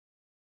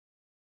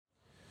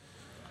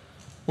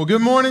Well,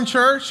 good morning,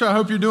 church. I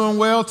hope you're doing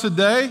well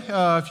today.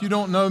 If you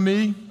don't know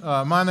me,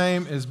 my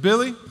name is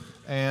Billy,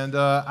 and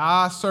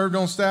I served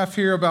on staff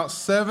here about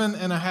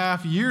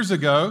 7.5 years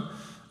ago.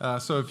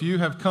 So if you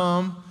have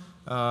come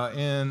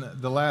in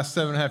the last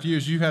 7.5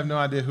 years, you have no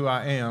idea who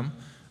I am.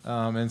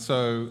 And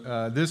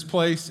so this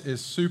place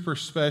is super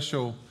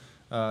special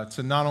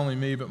to not only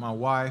me, but my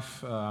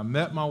wife. I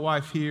met my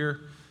wife here.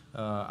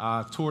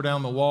 I tore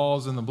down the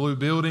walls in the blue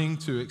building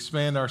to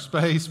expand our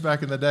space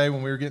back in the day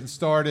when we were getting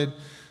started.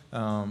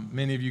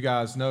 Many of you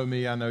guys know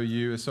me. I know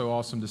you. It's so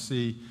awesome to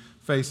see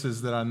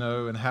faces that I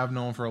know and have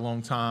known for a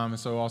long time.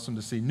 It's so awesome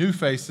to see new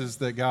faces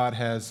that God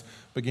has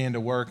began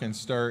to work and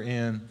stir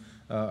in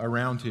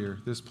around here.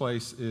 This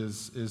place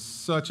is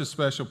such a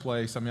special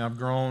place. I mean,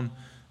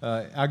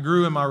 I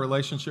grew in my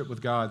relationship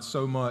with God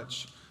so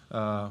much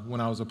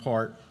when I was a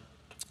part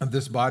of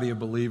this body of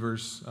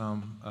believers.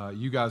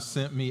 You guys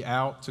sent me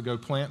out to go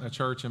plant a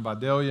church in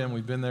Vidalia, and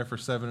we've been there for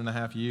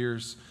 7.5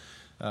 years.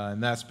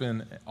 And that's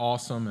been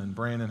awesome, and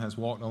Brandon has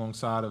walked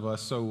alongside of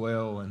us so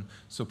well and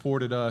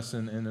supported us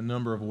in a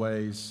number of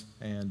ways,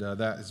 and that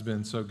has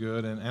been so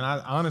good. And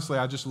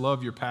I just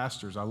love your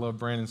pastors. I love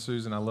Brandon,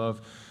 Susan. I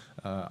love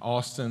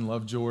Austin,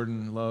 love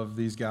Jordan, love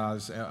these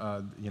guys.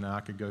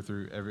 I could go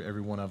through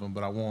every one of them,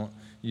 but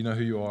you know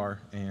who you are,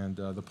 and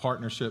the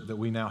partnership that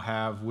we now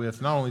have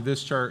with not only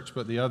this church,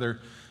 but the other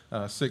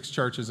 6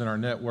 churches in our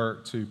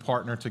network to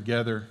partner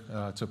together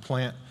to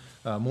plant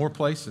more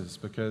places,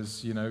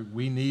 because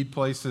we need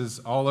places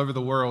all over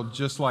the world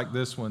just like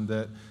this one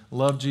that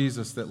love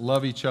Jesus, that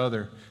love each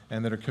other,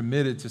 and that are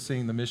committed to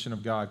seeing the mission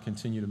of God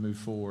continue to move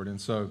forward. And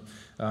so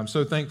I'm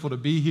so thankful to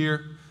be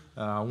here.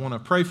 I want to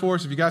pray for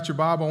us. If you got your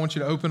Bible, I want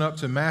you to open up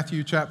to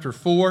Matthew chapter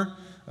 4.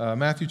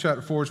 Matthew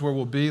chapter 4 is where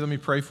we'll be. Let me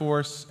pray for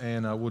us,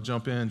 and we'll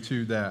jump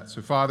into that.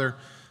 So Father,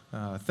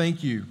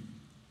 thank you.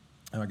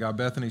 God,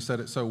 Bethany said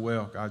it so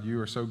well. God,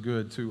 you are so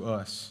good to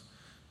us.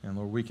 And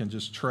Lord, we can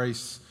just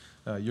trace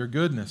your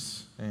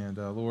goodness. And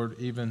Lord,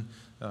 even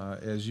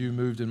as you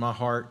moved in my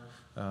heart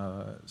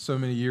so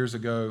many years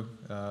ago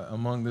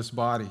among this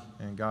body,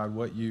 and God,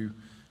 what you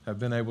have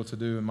been able to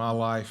do in my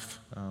life,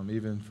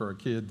 even for a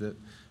kid that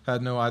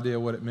had no idea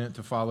what it meant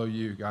to follow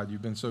you. God,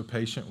 you've been so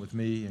patient with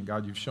me, and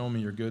God, you've shown me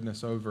your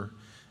goodness over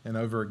and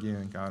over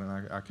again, God,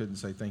 and I couldn't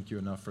say thank you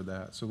enough for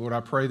that. So Lord,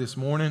 I pray this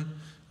morning,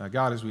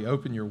 God, as we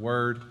open your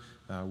word,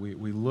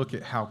 we look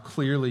at how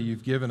clearly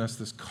you've given us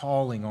this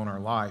calling on our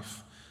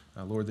life.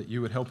 Lord, that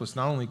you would help us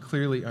not only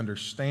clearly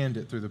understand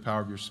it through the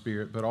power of your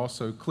Spirit, but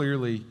also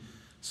clearly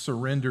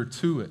surrender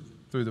to it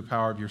through the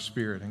power of your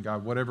Spirit. And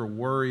God, whatever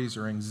worries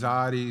or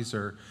anxieties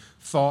or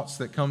thoughts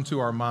that come to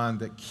our mind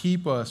that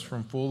keep us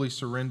from fully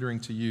surrendering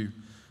to you,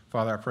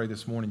 Father, I pray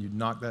this morning you'd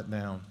knock that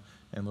down,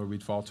 and Lord,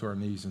 we'd fall to our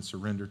knees and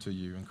surrender to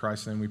you. In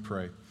Christ's name we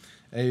pray.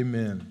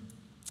 Amen.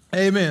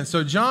 Amen.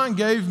 So John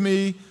gave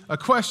me a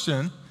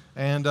question,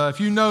 and if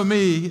you know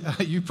me,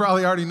 you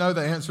probably already know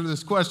the answer to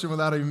this question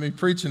without even me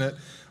preaching it.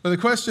 But the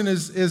question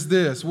is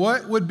this: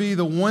 what would be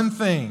the one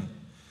thing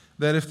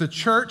that if the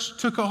church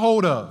took a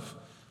hold of,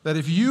 that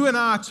if you and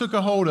I took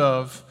a hold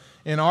of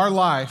in our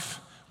life,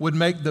 would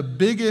make the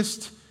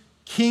biggest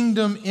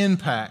kingdom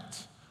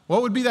impact?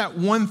 What would be that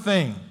one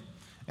thing?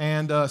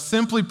 And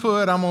simply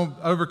put, I'm going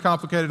to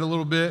overcomplicate it a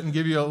little bit and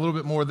give you a little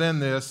bit more than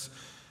this.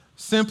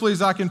 Simply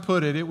as I can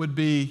put it, it would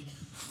be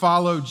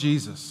follow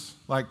Jesus.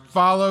 Like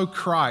follow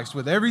Christ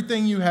with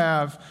everything you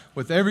have,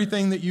 with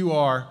everything that you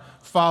are.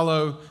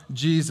 Follow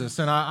Jesus.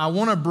 And I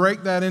want to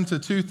break that into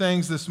 2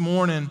 things this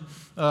morning.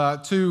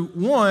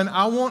 One,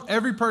 I want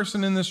every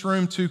person in this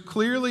room to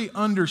clearly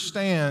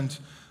understand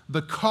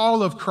the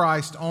call of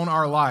Christ on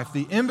our life,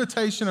 the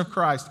invitation of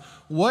Christ.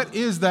 What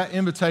is that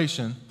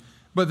invitation?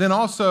 But then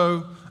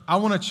also, I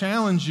want to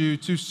challenge you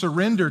to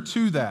surrender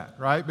to that,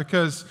 right?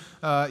 Because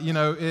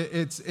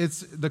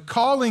it's the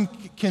calling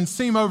can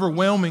seem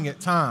overwhelming at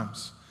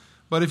times,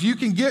 but if you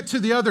can get to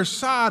the other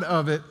side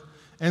of it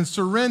and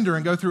surrender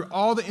and go through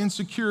all the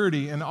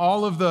insecurity and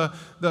all of the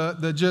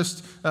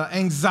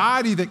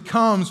anxiety that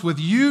comes with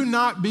you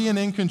not being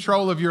in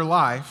control of your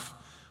life,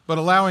 but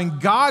allowing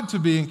God to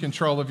be in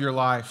control of your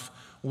life,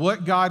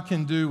 what God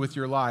can do with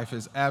your life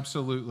is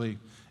absolutely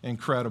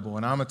incredible.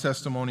 And I'm a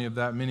testimony of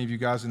that. Many of you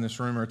guys in this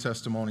room are a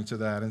testimony to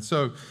that. And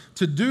so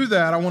to do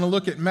that, I want to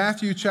look at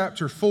Matthew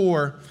chapter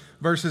 4,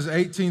 verses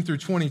 18 through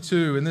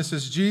 22. And this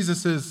is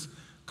Jesus's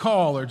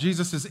call, or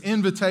Jesus's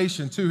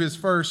invitation to his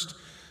first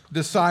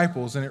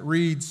disciples, and it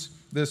reads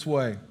this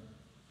way: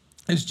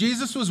 As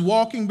Jesus was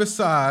walking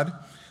beside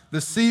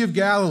the Sea of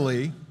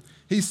Galilee,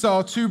 he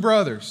saw 2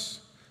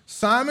 brothers,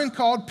 Simon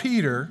called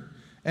Peter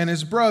and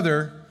his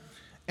brother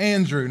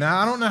Andrew. Now,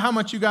 I don't know how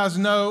much you guys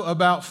know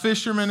about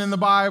fishermen in the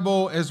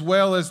Bible as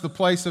well as the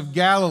place of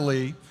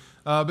Galilee,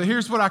 but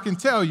here's what I can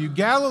tell you.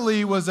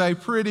 Galilee was a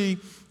pretty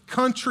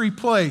country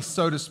place,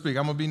 so to speak.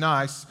 I'm going to be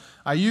nice.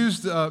 I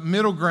used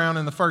middle ground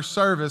in the first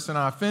service, and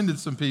I offended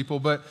some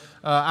people, but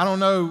I don't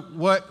know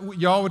what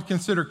y'all would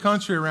consider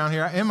country around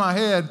here. In my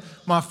head,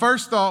 my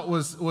first thought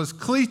was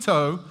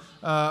Cleto,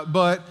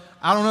 but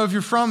I don't know if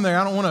you're from there.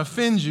 I don't want to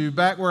offend you.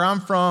 Back where I'm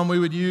from, we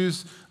would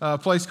use a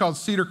place called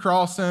Cedar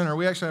Crossing, or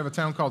we actually have a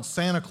town called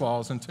Santa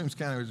Claus in Toombs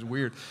County, which is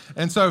weird.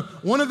 And so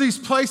one of these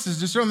places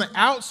just on the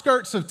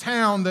outskirts of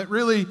town that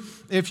really,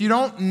 if you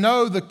don't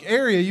know the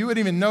area, you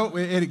wouldn't even know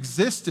it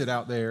existed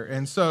out there.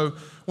 And so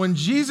when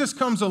Jesus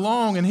comes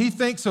along and he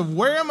thinks of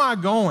where am I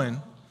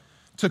going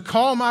to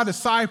call my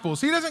disciples,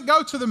 he doesn't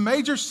go to the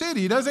major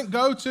city. He doesn't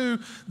go to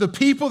the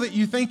people that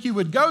you think you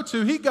would go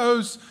to. He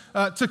goes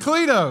to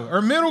Toledo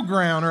or Middle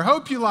Ground or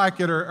Hope You Like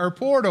It or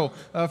Portal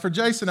for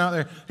Jason out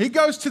there. He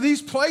goes to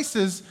these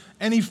places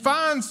and he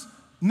finds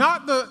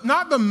not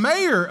the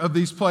mayor of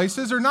these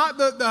places or not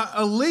the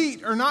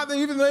elite or not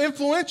even the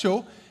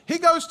influential. He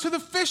goes to the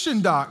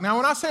fishing dock. Now,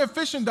 when I say a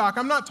fishing dock,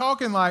 I'm not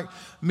talking like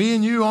me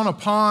and you on a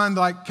pond,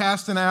 like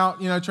casting out,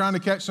 trying to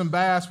catch some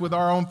bass with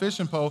our own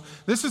fishing pole.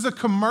 This is a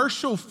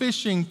commercial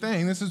fishing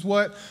thing. This is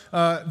what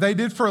they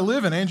did for a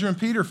living. Andrew and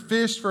Peter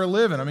fished for a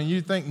living. I mean,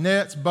 you'd think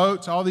nets,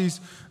 boats, all these,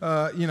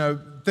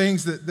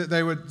 things that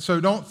they would. So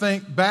don't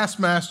think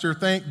Bassmaster,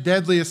 think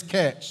deadliest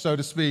catch, so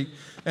to speak.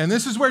 And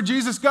this is where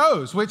Jesus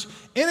goes, which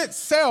in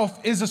itself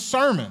is a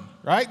sermon,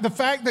 right? The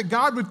fact that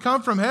God would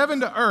come from heaven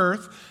to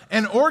earth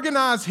and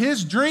organize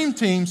his dream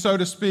team, so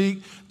to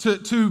speak,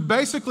 to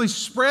basically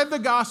spread the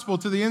gospel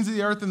to the ends of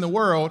the earth and the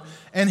world.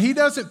 And he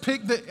doesn't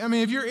pick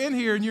if you're in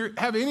here and you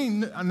have any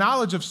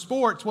knowledge of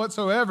sports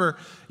whatsoever,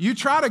 you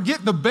try to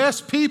get the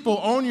best people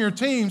on your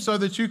team so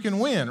that you can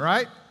win,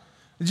 right?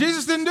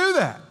 Jesus didn't do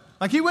that.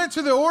 Like he went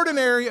to the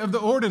ordinary of the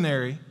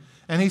ordinary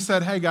and he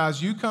said, hey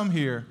guys, you come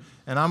here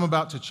and I'm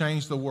about to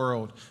change the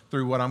world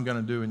through what I'm going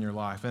to do in your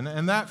life.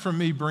 And that for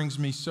me brings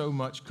me so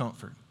much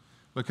comfort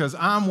because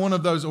I'm one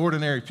of those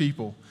ordinary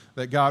people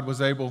that God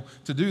was able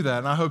to do that.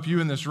 And I hope you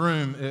in this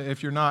room,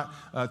 if you're not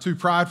too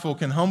prideful,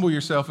 can humble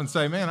yourself and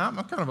say, man, I'm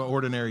kind of an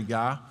ordinary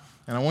guy.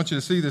 And I want you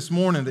to see this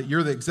morning that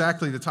you're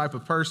exactly the type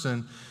of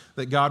person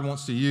that God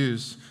wants to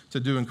use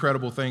to do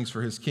incredible things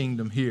for his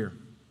kingdom here.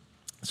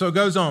 So it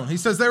goes on. He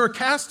says, they were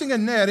casting a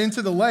net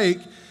into the lake,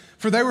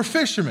 for they were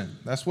fishermen.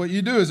 That's what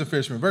you do as a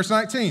fisherman. Verse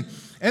 19.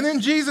 And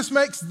then Jesus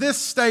makes this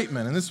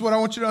statement, and this is what I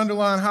want you to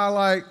underline,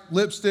 highlight,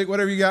 lipstick,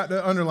 whatever you got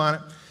to underline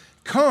it.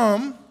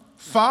 Come,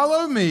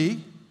 follow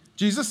me,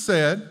 Jesus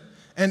said,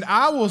 and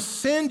I will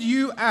send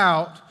you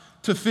out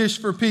to fish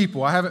for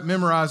people. I have it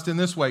memorized in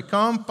this way.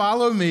 Come,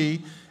 follow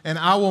me, and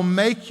I will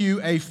make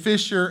you a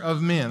fisher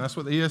of men. That's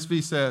what the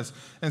ESV says.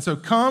 And so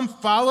come,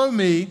 follow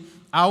me,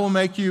 I will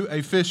make you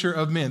a fisher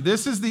of men.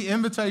 This is the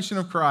invitation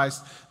of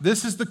Christ.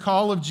 This is the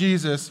call of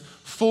Jesus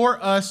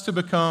for us to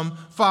become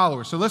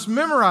followers. So let's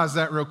memorize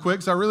that real quick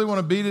because I really want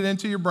to beat it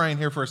into your brain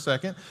here for a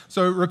second.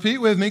 So repeat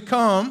with me.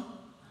 Come,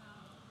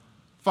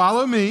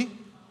 follow me,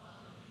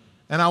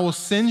 and I will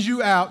send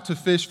you out to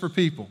fish for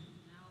people.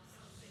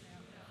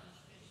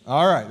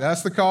 All right,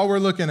 that's the call we're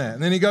looking at.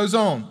 And then he goes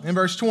on in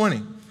verse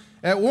 20.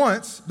 At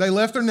once, they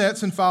left their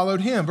nets and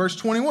followed him. Verse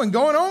 21,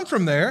 going on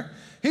from there,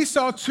 he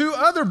saw two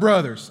other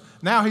brothers.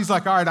 Now he's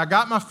like, all right, I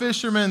got my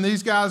fishermen.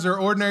 These guys are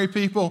ordinary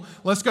people.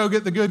 Let's go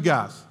get the good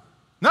guys.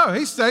 No,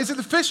 he stays at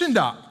the fishing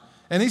dock,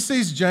 and he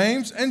sees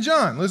James and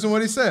John. Listen to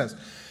what he says.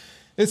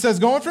 It says,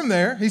 going from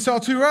there, he saw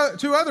two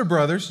other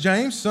brothers,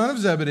 James, son of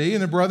Zebedee,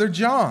 and a brother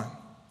John.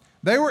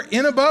 They were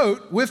in a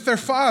boat with their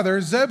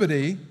father,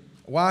 Zebedee.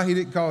 Why he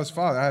didn't call his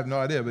father, I have no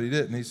idea, but he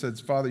didn't. He said,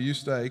 Father, you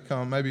stay,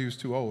 come. Maybe he was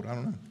too old. I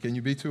don't know. Can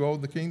you be too old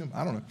in the kingdom?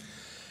 I don't know.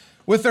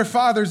 With their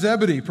father,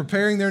 Zebedee,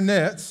 preparing their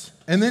nets.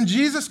 And then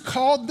Jesus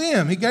called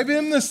them. He gave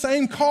them the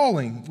same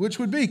calling, which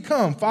would be,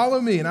 come,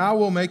 follow me, and I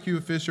will make you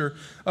a fisher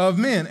of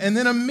men. And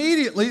then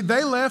immediately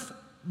they left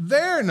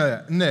their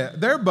net,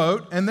 their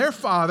boat, and their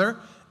father,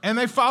 and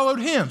they followed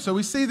him. So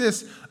we see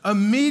this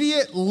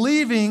immediate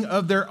leaving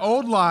of their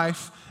old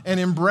life and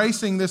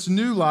embracing this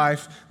new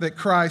life that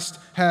Christ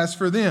has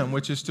for them,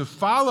 which is to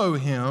follow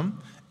him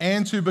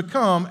and to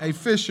become a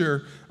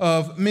fisher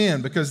of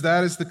men, because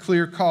that is the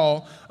clear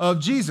call of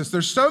Jesus.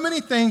 There's so many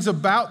things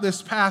about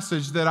this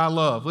passage that I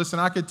love. Listen,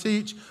 I could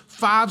teach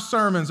 5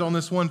 sermons on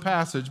this one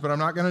passage, but I'm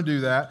not going to do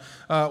that.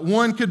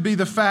 One could be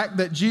the fact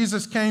that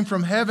Jesus came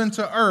from heaven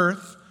to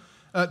earth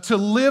to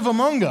live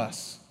among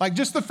us. Like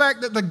just the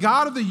fact that the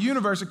God of the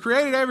universe that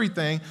created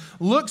everything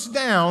looks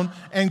down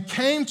and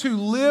came to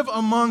live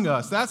among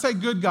us. That's a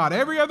good God.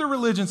 Every other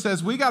religion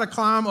says we got to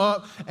climb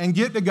up and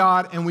get to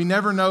God, and we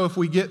never know if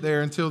we get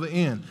there until the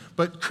end.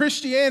 But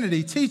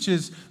Christianity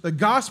teaches the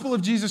gospel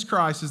of Jesus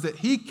Christ is that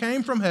he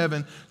came from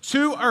heaven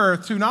to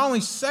earth to not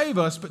only save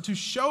us, but to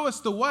show us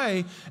the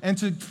way and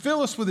to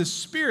fill us with his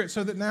spirit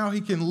so that now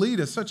he can lead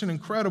us. Such an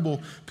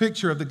incredible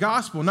picture of the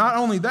gospel. Not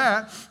only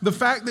that, the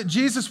fact that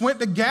Jesus went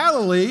to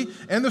Galilee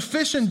and the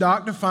fishing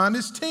dock to find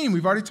his team.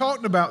 We've already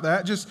talked about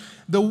that. Just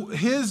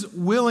his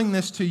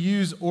willingness to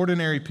use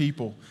ordinary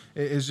people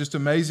is just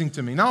amazing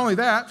to me. Not only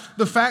that,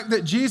 the fact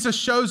that Jesus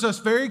shows us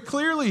very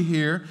clearly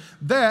here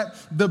that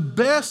the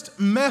best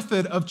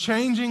method of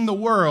changing the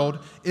world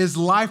is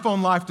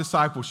life-on-life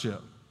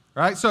discipleship,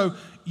 right? So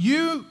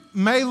you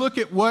may look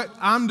at what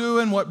I'm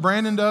doing, what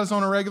Brandon does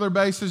on a regular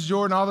basis,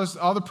 Jordan,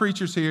 all the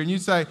preachers here, and you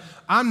say,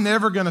 I'm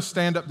never going to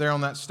stand up there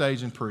on that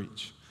stage and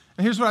preach.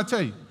 And here's what I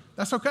tell you,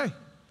 that's okay.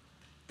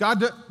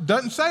 God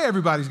doesn't say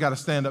everybody's got to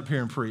stand up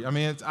here and preach. I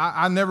mean,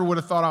 I never would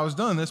have thought I was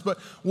doing this, but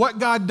what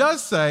God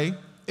does say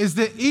is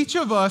that each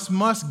of us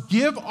must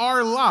give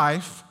our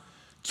life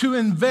to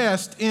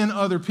invest in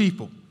other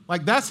people.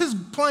 Like, that's his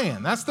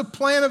plan. That's the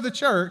plan of the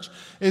church,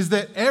 is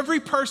that every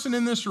person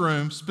in this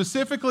room,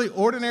 specifically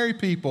ordinary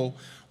people,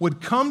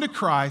 would come to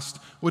Christ,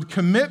 would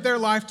commit their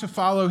life to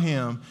follow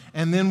him,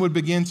 and then would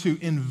begin to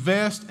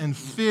invest and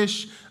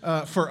fish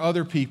for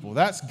other people.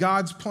 That's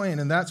God's plan,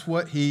 and that's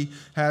what he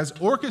has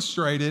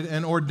orchestrated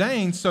and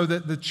ordained so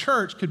that the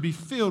church could be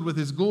filled with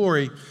his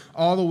glory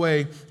all the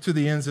way to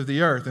the ends of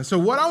the earth. And so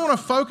what I want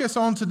to focus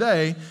on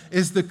today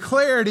is the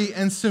clarity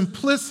and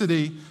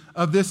simplicity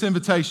of this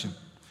invitation.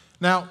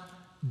 Now,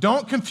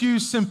 don't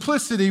confuse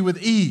simplicity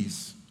with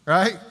ease,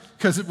 right?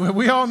 Because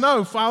we all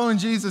know following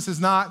Jesus is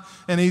not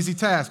an easy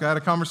task. I had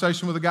a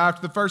conversation with a guy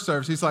after the first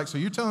service. He's like, so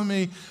you're telling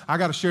me I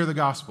got to share the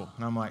gospel?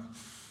 And I'm like,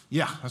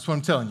 yeah, that's what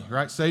I'm telling you,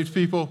 right? Saved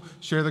people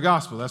share the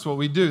gospel. That's what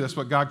we do. That's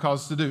what God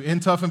calls us to do in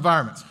tough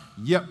environments.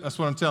 Yep, that's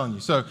what I'm telling you.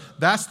 So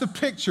that's the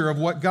picture of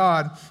what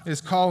God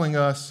is calling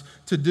us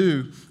to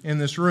do in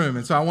this room.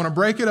 And so I want to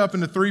break it up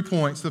into 3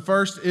 points. The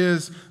first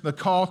is the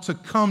call to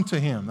come to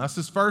him. That's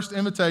his first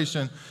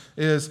invitation,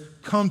 is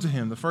come to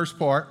him, the first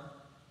part.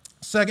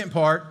 Second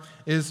part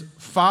is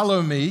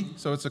follow me.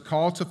 So it's a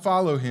call to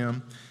follow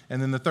him.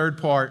 And then the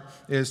third part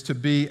is to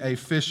be a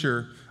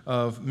fisher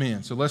of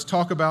men. So let's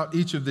talk about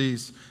each of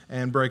these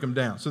and break them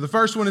down. So the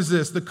first one is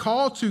this, the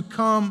call to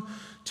come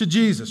to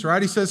Jesus,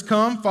 right? He says,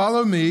 come,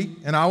 follow me,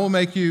 and I will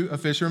make you a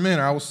fisher of men,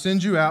 or I will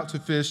send you out to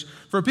fish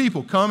for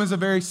people. Come is a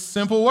very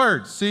simple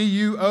word,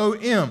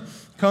 C-U-O-M.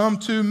 Come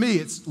to me.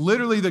 It's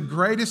literally the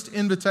greatest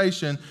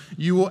invitation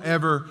you will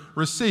ever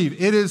receive.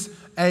 It is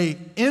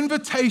an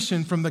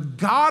invitation from the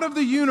God of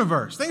the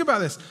universe. Think about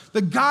this.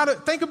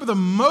 Think of the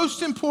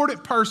most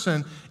important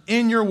person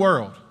in your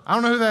world. I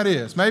don't know who that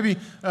is. Maybe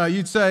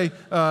you'd say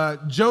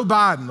Joe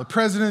Biden, the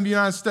president of the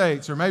United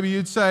States, or maybe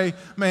you'd say,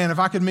 man, if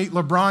I could meet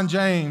LeBron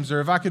James, or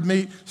if I could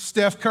meet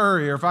Steph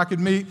Curry, or if I could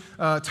meet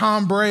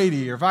Tom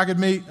Brady, or if I could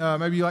meet,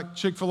 maybe you like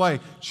Chick-fil-A,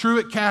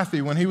 Truett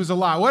Cathy when he was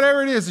alive,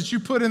 whatever it is that you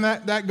put in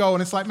that goal,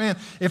 and it's like, man,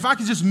 if I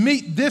could just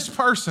meet this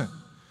person.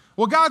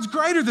 Well, God's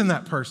greater than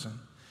that person.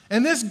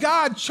 And this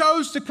God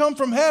chose to come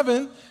from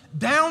heaven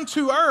down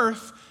to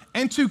earth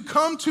and to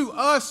come to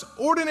us,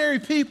 ordinary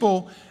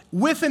people,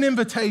 with an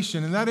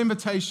invitation. And that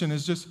invitation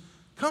is just,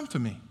 come to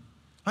me.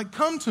 Like,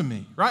 come to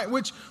me, right?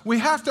 Which we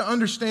have to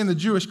understand the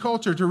Jewish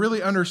culture to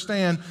really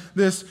understand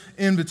this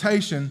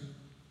invitation.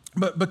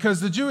 But because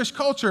the Jewish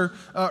culture,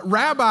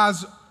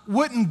 rabbis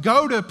wouldn't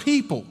go to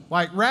people.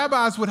 Like,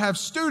 rabbis would have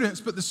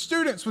students, but the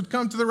students would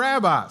come to the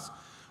rabbis,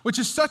 which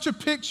is such a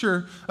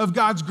picture of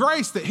God's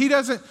grace that he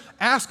doesn't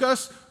ask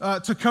us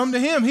to come to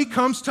him. He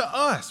comes to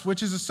us,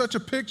 which is such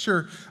a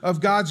picture of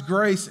God's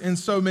grace in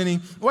so many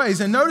ways.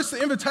 And notice the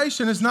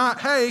invitation is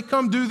not, hey,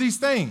 come do these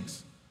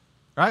things,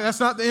 right? That's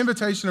not the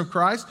invitation of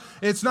Christ.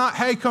 It's not,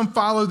 hey, come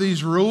follow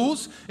these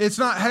rules. It's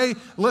not, hey,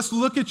 let's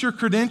look at your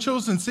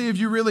credentials and see if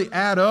you really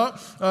add up.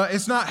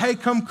 It's not, hey,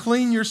 come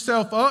clean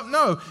yourself up.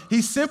 No,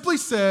 he simply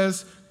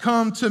says,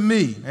 come to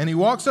me. And he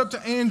walks up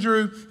to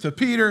Andrew, to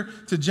Peter,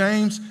 to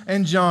James,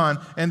 and John,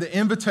 and the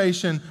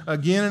invitation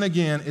again and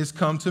again is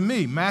come to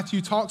me. Matthew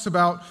talks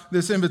about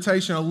this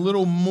invitation a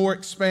little more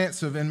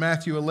expansive in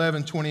Matthew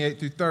 11, 28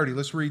 through 30.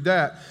 Let's read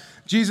that.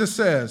 Jesus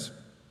says,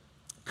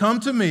 come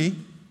to me.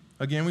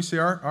 Again, we see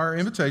our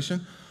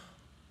invitation.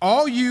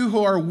 All you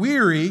who are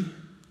weary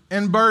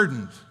and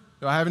burdened.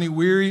 Do I have any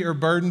weary or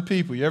burdened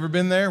people? You ever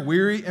been there?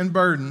 Weary and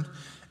burdened.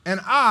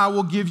 And I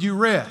will give you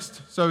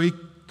rest. So he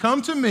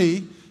come to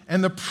me.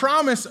 And the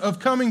promise of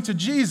coming to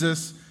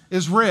Jesus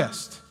is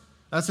rest.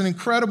 That's an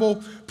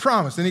incredible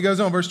promise. Then he goes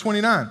on, verse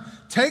 29.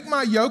 Take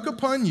my yoke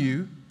upon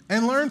you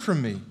and learn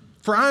from me,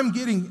 for I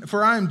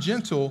am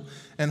gentle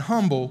and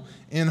humble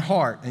in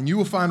heart, and you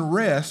will find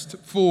rest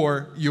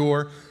for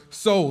your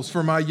souls.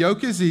 For my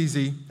yoke is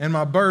easy and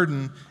my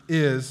burden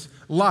is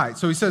light.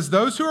 So he says,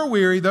 those who are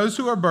weary, those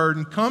who are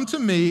burdened, come to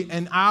me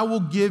and I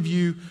will give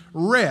you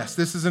rest.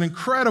 This is an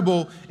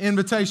incredible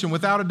invitation,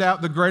 without a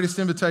doubt, the greatest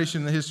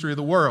invitation in the history of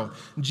the world.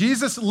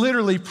 Jesus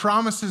literally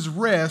promises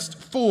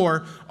rest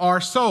for our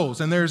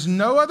souls. And there's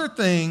no other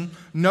thing,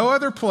 no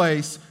other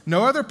place,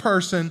 no other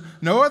person,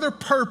 no other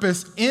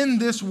purpose in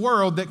this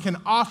world that can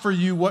offer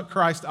you what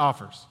Christ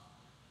offers.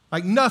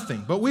 Like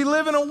nothing. But we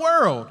live in a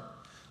world,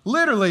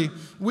 literally,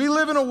 we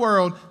live in a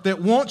world that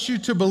wants you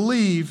to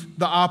believe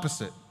the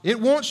opposite. It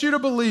wants you to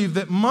believe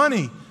that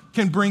money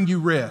can bring you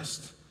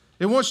rest.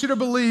 It wants you to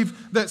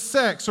believe that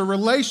sex or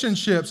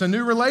relationships, a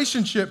new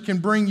relationship can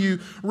bring you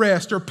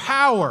rest, or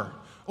power,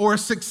 or a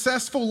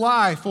successful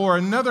life, or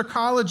another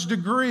college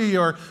degree,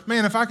 or,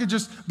 man, if I could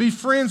just be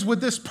friends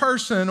with this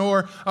person,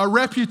 or a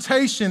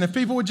reputation, if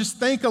people would just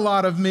think a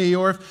lot of me,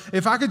 or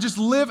if I could just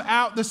live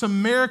out this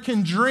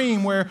American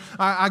dream where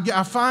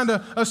I find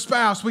a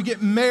spouse, we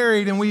get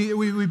married, and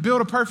we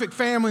build a perfect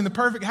family, and the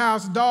perfect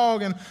house,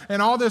 dog,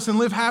 and all this, and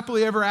live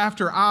happily ever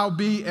after, I'll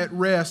be at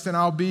rest, and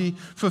I'll be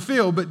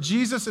fulfilled. But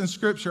Jesus and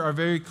Scripture are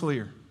very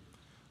clear.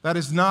 That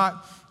is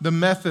not the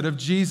method of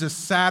Jesus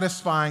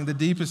satisfying the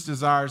deepest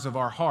desires of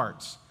our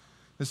hearts.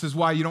 This is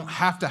why you don't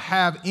have to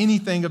have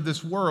anything of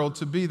this world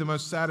to be the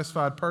most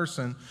satisfied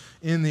person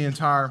in the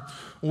entire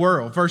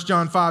world. 1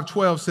 John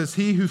 5:12 says,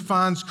 "He who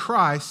finds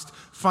Christ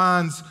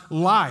finds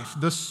life."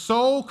 The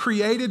soul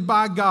created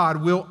by God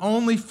will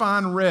only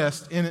find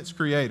rest in its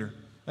Creator.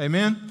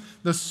 Amen?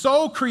 The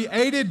soul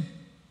created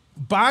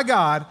by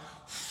God,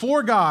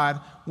 for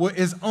God,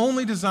 is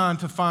only designed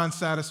to find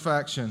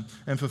satisfaction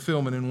and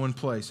fulfillment in one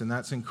place, and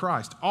that's in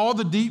Christ. All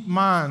the deep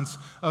minds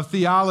of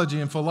theology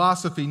and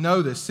philosophy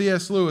know this.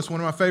 C.S. Lewis, one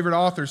of my favorite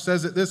authors,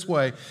 says it this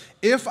way: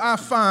 "If I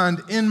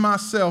find in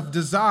myself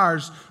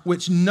desires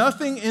which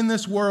nothing in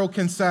this world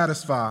can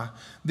satisfy,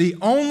 the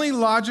only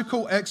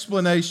logical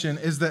explanation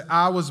is that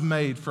I was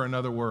made for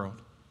another world."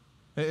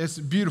 It's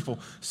beautiful.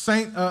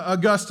 St.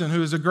 Augustine,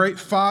 who is a great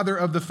father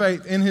of the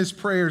faith, in his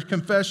prayers,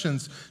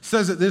 confessions,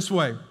 says it this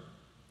way: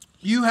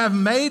 "You have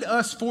made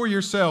us for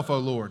yourself, O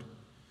Lord,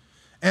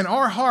 and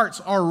our hearts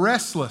are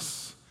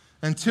restless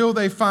until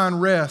they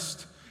find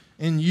rest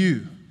in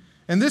you."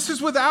 And this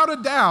is without a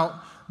doubt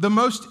the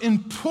most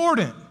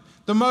important,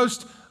 the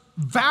most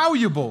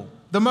valuable,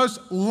 the most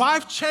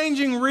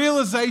life-changing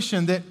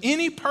realization that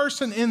any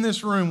person in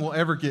this room will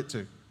ever get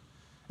to.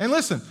 And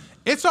listen,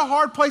 it's a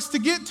hard place to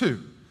get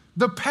to.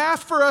 The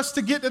path for us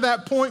to get to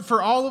that point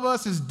for all of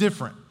us is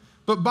different.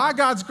 But by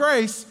God's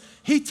grace,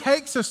 He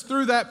takes us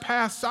through that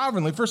path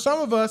sovereignly. For some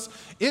of us,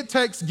 it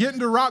takes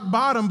getting to rock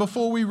bottom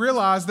before we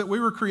realize that we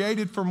were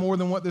created for more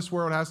than what this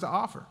world has to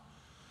offer.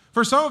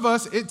 For some of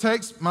us, it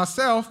takes,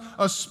 myself,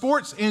 a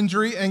sports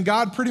injury and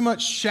God pretty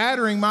much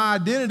shattering my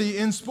identity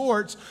in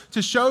sports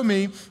to show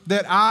me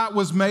that I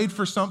was made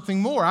for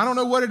something more. I don't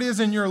know what it is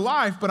in your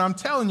life, but I'm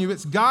telling you,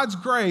 it's God's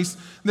grace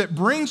that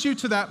brings you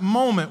to that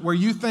moment where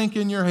you think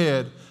in your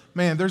head,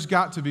 man, there's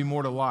got to be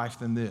more to life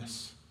than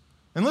this.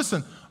 And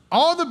listen,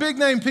 all the big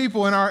name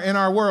people in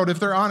our world, if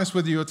they're honest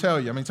with you, will tell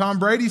you. I mean, Tom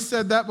Brady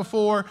said that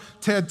before,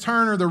 Ted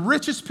Turner, the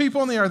richest people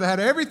on the earth that had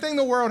everything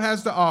the world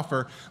has to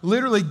offer,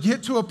 literally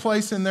get to a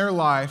place in their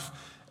life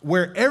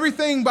where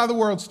everything by the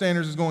world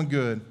standards is going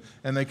good.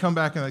 And they come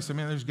back and they say,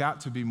 man, there's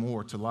got to be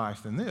more to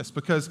life than this,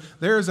 because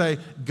there is a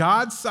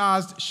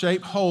God-sized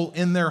shaped hole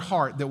in their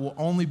heart that will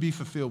only be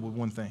fulfilled with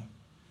one thing.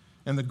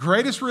 And the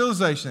greatest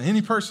realization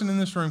any person in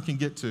this room can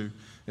get to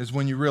is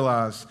when you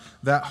realize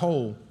that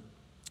hole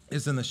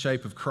is in the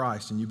shape of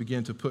Christ, and you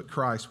begin to put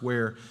Christ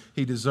where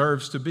He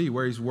deserves to be,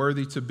 where He's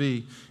worthy to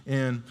be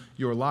in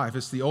your life.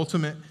 It's the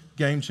ultimate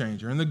game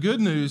changer. And the good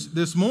news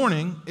this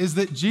morning is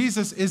that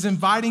Jesus is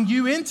inviting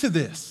you into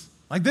this.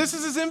 Like, this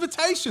is His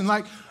invitation.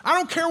 Like, I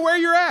don't care where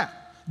you're at.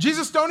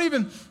 Jesus don't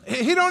even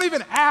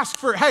ask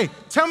for, hey,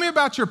 tell me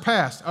about your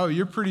past. Oh,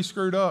 you're pretty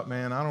screwed up,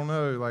 man. I don't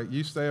know. Like,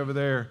 you stay over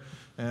there.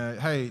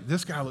 Hey,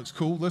 this guy looks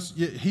cool.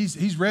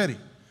 He's ready.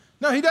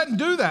 No, He doesn't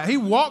do that. He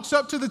walks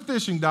up to the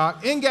fishing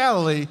dock in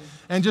Galilee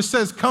and just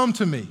says, come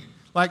to me.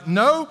 Like,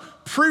 no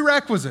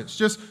prerequisites,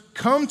 just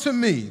come to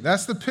me.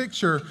 That's the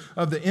picture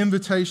of the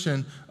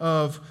invitation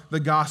of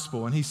the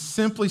gospel. And He's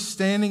simply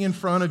standing in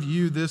front of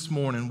you this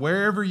morning,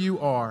 wherever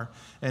you are,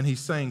 and He's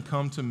saying,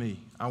 come to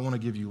me. I want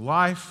to give you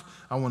life.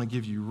 I want to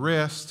give you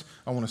rest.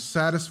 I want to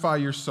satisfy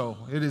your soul.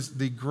 It is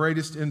the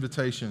greatest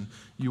invitation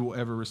you will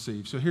ever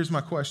receive. So here's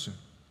my question.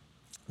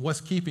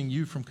 What's keeping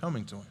you from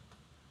coming to Him?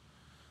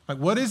 Like,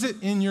 what is it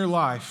in your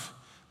life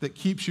that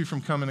keeps you from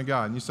coming to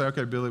God? And you say,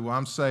 okay, Billy, well,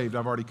 I'm saved.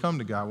 I've already come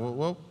to God.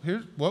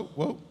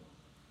 Whoa.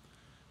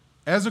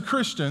 As a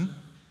Christian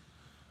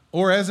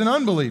or as an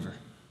unbeliever,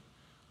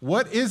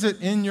 what is it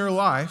in your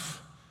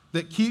life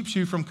that keeps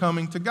you from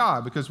coming to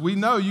God? Because we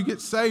know you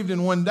get saved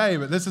in one day,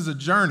 but this is a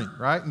journey,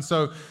 right? And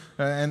so,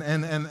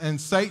 and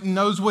Satan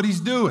knows what he's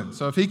doing.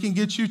 So if he can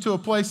get you to a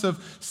place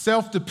of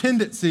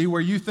self-dependency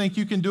where you think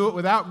you can do it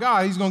without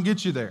God, he's going to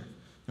get you there.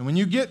 And when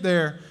you get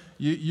there,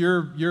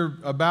 you're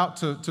about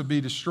to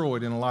be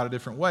destroyed in a lot of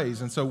different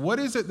ways. And so what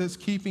is it that's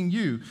keeping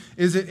you?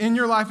 Is it in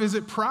your life? Is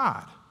it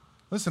pride?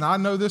 Listen, I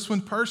know this one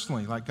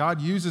personally. Like,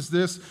 God uses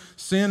this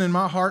sin in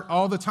my heart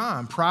all the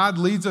time. Pride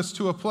leads us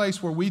to a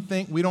place where we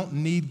think we don't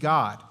need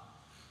God.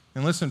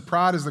 And listen,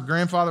 pride is the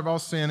grandfather of all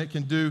sin. It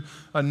can do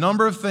a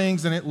number of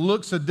things, and it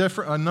looks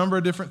a number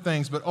of different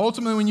things. But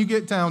ultimately, when you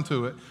get down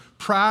to it,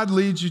 pride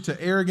leads you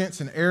to arrogance,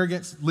 and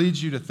arrogance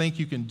leads you to think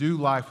you can do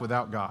life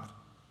without God.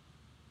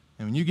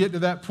 And when you get to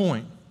that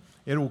point,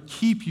 it will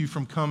keep you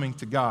from coming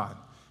to God.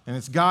 And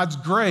it's God's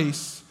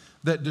grace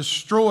that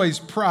destroys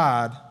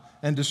pride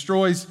and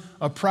destroys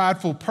a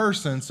prideful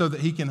person so that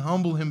He can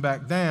humble him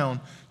back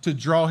down to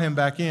draw him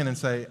back in and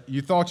say,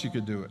 you thought you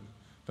could do it,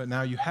 but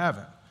now you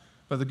haven't.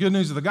 But the good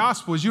news of the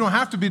gospel is you don't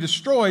have to be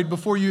destroyed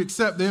before you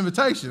accept the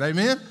invitation.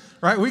 Amen?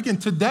 Right? We can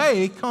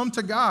today come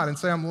to God and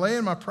say, I'm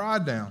laying my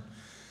pride down.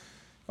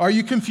 Are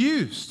you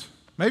confused?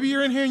 Maybe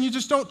you're in here and you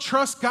just don't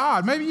trust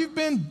God. Maybe you've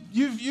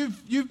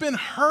been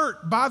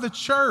hurt by the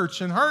church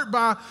and hurt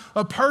by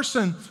a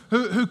person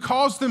who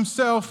calls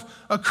themselves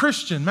a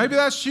Christian. Maybe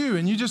that's you,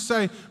 and you just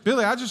say,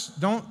 Billy, I just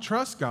don't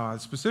trust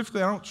God.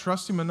 Specifically, I don't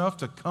trust him enough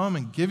to come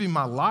and give him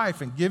my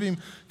life and give him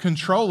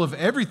control of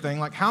everything.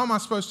 Like, how am I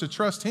supposed to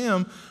trust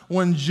him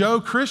when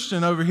Joe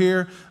Christian over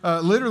here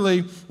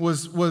literally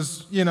was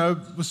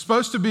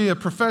supposed to be a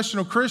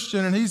professional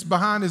Christian, and he's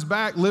behind his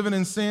back living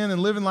in sin and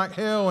living like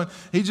hell, and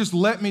he just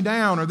let me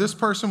down? Or this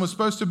person was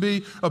supposed to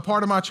be a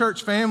part of my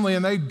church family,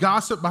 and they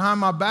gossiped behind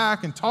my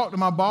back and talked to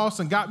my boss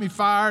and got me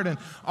fired. And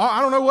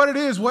I don't know what it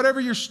is,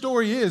 whatever your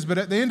story is, but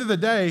at the end of the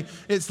day,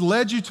 it's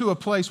led you to a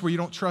place where you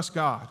don't trust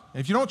God.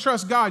 And if you don't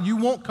trust God, you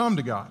won't come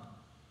to God.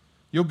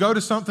 You'll go to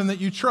something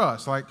that you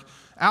trust, like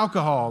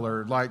alcohol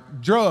or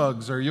like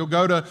drugs, or you'll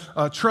go to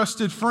a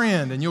trusted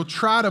friend and you'll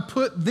try to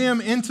put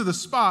them into the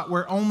spot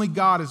where only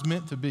God is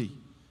meant to be.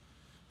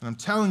 And I'm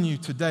telling you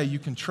today, you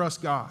can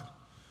trust God.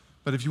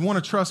 But if you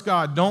want to trust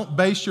God, don't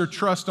base your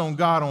trust on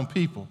God on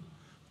people.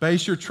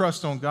 Base your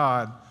trust on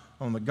God,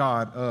 on the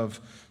God of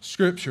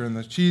Scripture and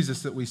the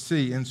Jesus that we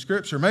see in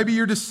Scripture. Maybe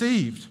you're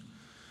deceived.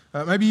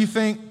 Maybe you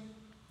think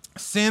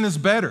sin is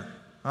better.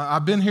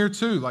 I've been here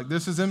too. Like,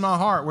 this is in my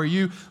heart, where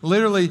you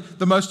literally,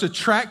 the most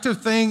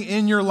attractive thing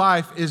in your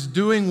life is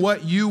doing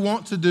what you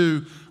want to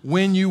do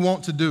when you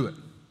want to do it.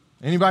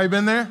 Anybody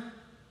been there?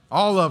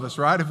 All of us,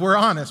 right? If we're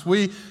honest,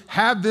 we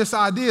have this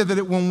idea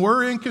that when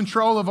we're in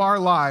control of our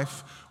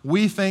life,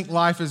 we think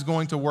life is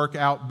going to work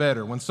out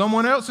better. When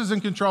someone else is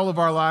in control of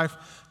our life,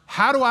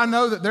 how do I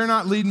know that they're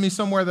not leading me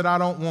somewhere that I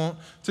don't want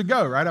to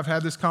go, right? I've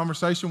had this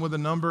conversation with a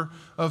number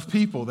of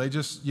people. They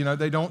just,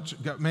 they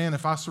don't, man,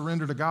 if I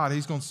surrender to God,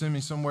 he's going to send me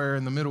somewhere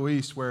in the Middle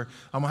East where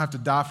I'm going to have to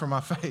die for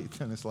my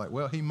faith. And it's like,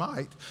 well, he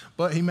might,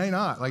 but he may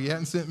not. Like, he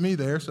hasn't sent me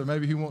there, so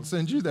maybe he won't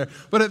send you there.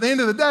 But at the end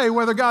of the day,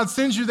 whether God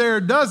sends you there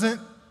or doesn't,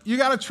 you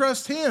got to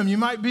trust him. You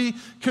might be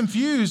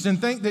confused and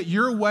think that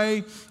your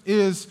way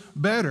is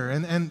better.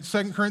 And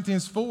 2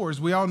 Corinthians 4,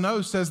 as we all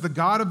know, says the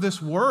God of this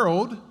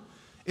world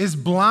is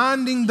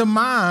blinding the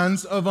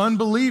minds of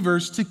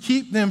unbelievers to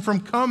keep them from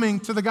coming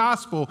to the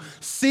gospel,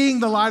 seeing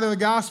the light of the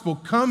gospel,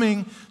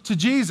 coming to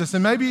Jesus.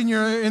 And maybe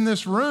you're in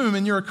this room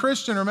and you're a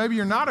Christian, or maybe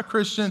you're not a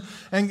Christian,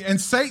 and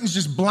Satan's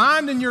just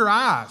blinding your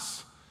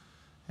eyes.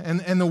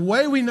 And the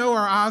way we know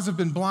our eyes have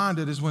been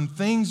blinded is when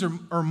things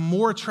are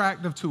more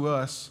attractive to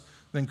us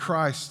than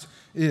Christ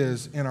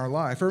is in our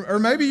life. Or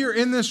maybe you're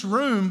in this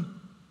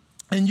room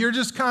and you're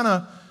just kind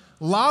of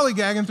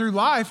lollygagging through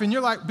life, and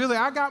you're like, Billy,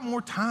 I got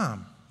more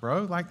time,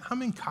 bro. Like,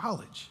 I'm in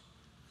college.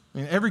 I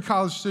mean, every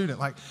college student,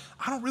 like,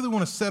 I don't really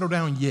want to settle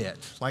down yet.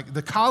 Like,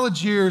 the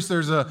college years,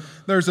 there's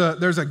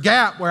a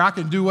gap where I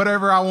can do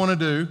whatever I want to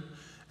do,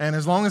 and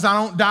as long as I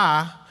don't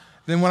die,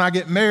 then when I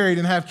get married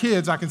and have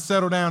kids, I can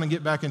settle down and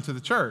get back into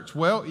the church.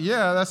 Well,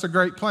 yeah, that's a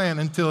great plan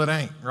until it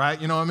ain't, right?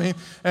 You know what I mean?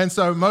 And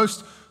so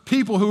most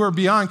people who are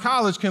beyond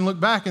college can look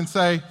back and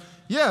say,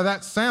 yeah,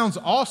 that sounds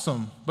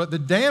awesome, but the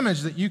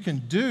damage that you can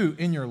do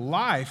in your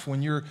life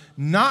when you're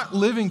not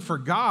living for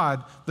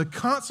God, the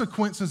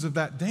consequences of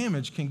that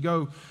damage can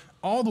go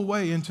all the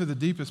way into the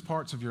deepest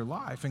parts of your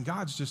life. And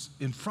God's just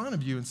in front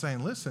of you and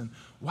saying, listen,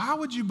 why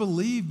would you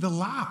believe the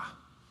lie?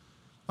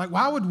 Like,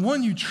 why would,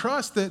 one, you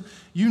trust that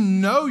you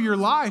know your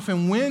life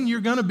and when you're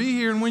going to be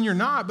here and when you're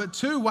not? But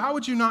two, why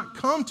would you not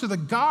come to the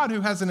God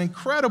who has an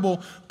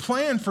incredible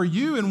plan for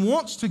you and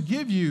wants to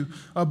give you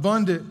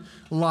abundant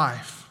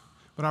life?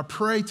 But I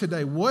pray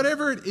today,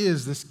 whatever it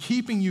is that's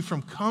keeping you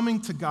from coming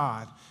to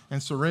God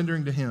and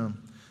surrendering to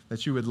him,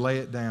 that you would lay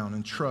it down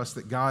and trust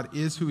that God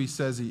is who he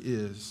says he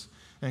is.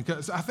 And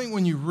because I think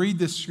when you read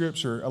this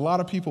scripture, a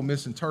lot of people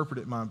misinterpret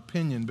it, in my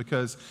opinion,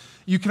 because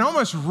you can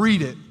almost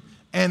read it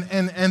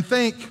and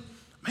think,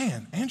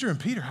 man, Andrew and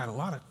Peter had a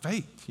lot of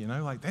faith,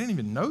 like they didn't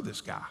even know this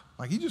guy.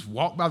 Like, he just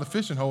walked by the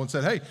fishing hole and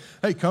said,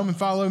 hey, come and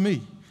follow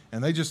me.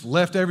 And they just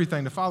left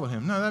everything to follow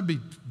him. No, that'd be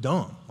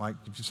dumb. Like,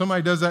 if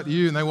somebody does that to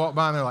you and they walk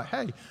by and they're like,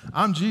 hey,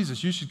 I'm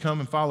Jesus, you should come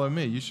and follow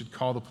me. You should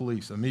call the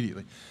police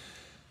immediately.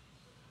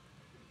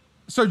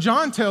 So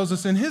John tells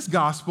us in his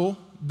gospel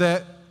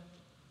that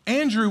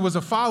Andrew was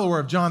a follower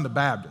of John the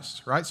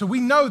Baptist, right? So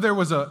we know there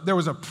was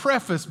a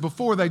preface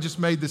before they just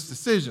made this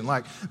decision.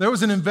 Like, there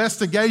was an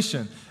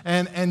investigation,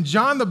 and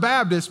John the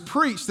Baptist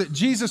preached that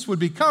Jesus would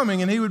be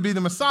coming and he would be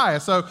the Messiah.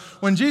 So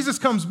when Jesus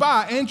comes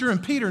by, Andrew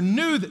and Peter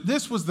knew that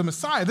this was the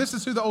Messiah. This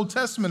is who the Old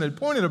Testament had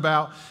pointed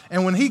about.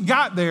 And when he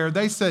got there,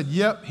 they said,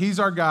 yep, he's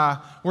our guy.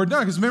 We're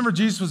done. Because remember,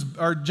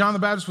 John the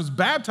Baptist was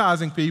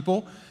baptizing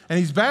people, and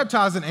he's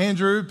baptizing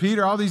Andrew,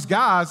 Peter, all these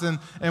guys. And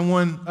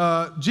when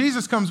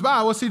Jesus comes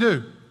by, what's he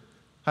do?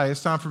 Hey,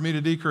 it's time for me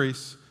to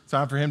decrease. It's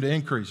time for him to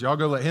increase. Y'all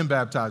go let him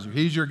baptize you.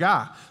 He's your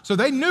guy. So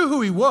they knew who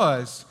he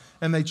was,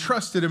 and they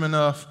trusted him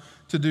enough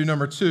to do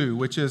number 2,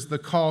 which is the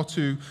call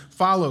to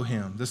follow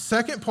him. The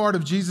second part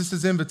of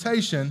Jesus'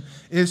 invitation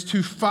is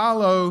to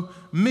follow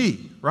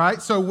me, right?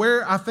 So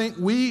where I think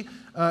we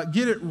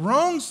get it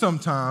wrong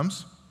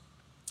sometimes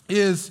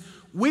is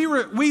we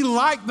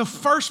like the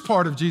first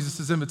part of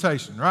Jesus'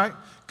 invitation, right?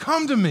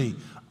 Come to me,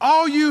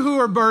 all you who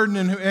are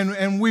burdened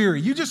and weary,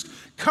 you just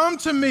come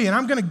to me and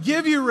I'm going to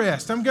give you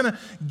rest. I'm going to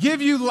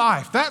give you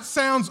life. That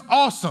sounds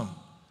awesome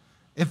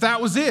if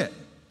that was it.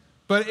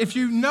 But if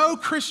you know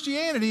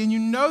Christianity and you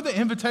know the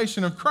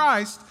invitation of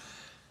Christ,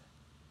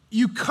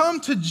 you come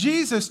to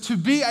Jesus to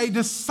be a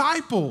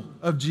disciple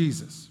of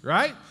Jesus,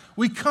 right?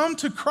 We come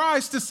to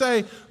Christ to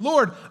say,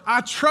 Lord,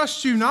 I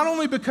trust you not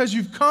only because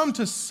you've come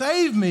to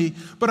save me,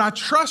 but I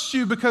trust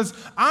you because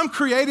I'm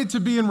created to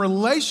be in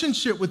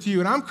relationship with you,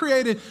 and I'm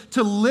created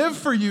to live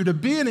for you, to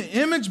be an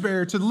image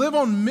bearer, to live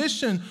on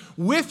mission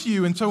with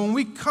you. And so when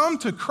we come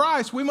to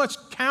Christ, we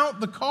must count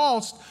the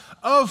cost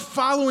of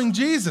following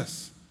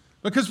Jesus,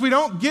 because we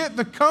don't get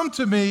the come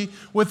to me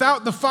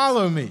without the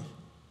follow me.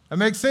 That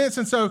makes sense?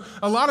 And so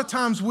a lot of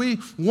times we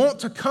want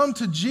to come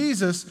to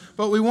Jesus,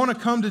 but we want to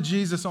come to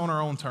Jesus on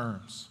our own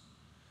terms.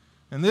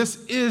 And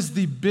this is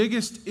the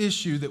biggest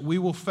issue that we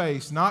will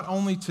face, not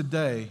only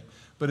today,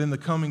 but in the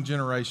coming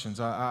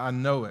generations. I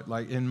know it.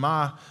 Like in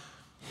my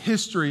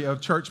history of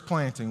church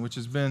planting, which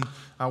has been,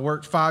 I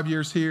worked 5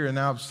 years here and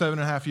now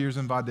 7.5 years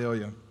in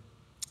Vidalia.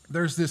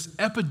 There's this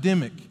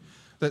epidemic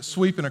that's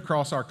sweeping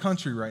across our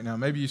country right now.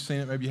 Maybe you've seen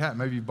it, maybe you haven't,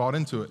 maybe you bought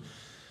into it.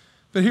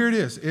 But here it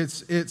is.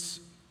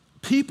 It's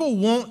people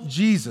want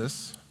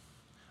Jesus,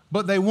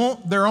 but they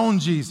want their own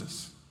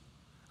Jesus.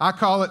 I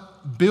call it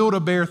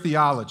Build-A-Bear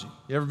theology.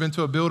 You ever been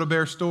to a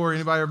Build-A-Bear store?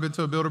 Anybody ever been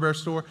to a Build-A-Bear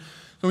store?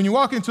 So when you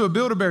walk into a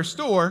Build-A-Bear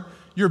store,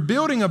 you're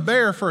building a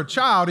bear for a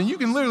child, and you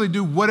can literally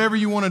do whatever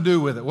you want to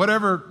do with it.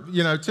 Whatever,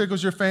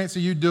 tickles your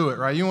fancy, you do it,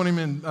 right? You want him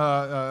in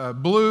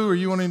blue, or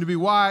you want him to be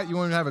white, you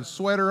want him to have a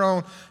sweater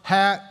on,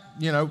 hat,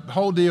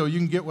 whole deal. You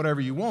can get whatever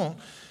you want.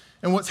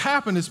 And what's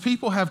happened is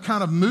people have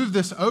kind of moved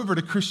this over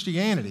to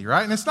Christianity,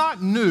 right? And it's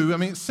not new. I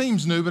mean, it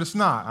seems new, but it's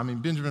not. I mean,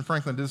 Benjamin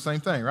Franklin did the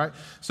same thing, right?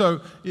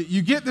 So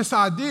you get this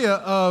idea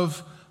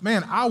of,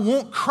 man, I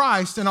want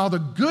Christ and all the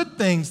good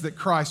things that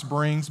Christ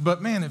brings,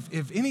 but man,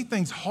 if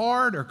anything's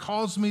hard or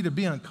causes me to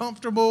be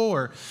uncomfortable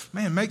or,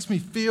 man, makes me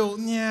feel,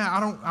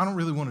 I don't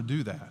really want to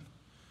do that.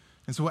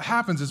 And so what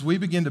happens is we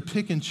begin to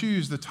pick and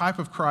choose the type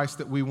of Christ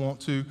that we want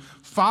to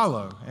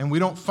follow. And we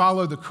don't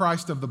follow the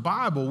Christ of the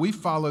Bible. We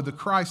follow the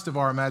Christ of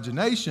our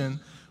imagination,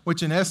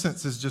 which in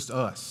essence is just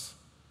us.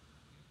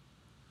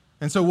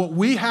 And so what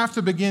we have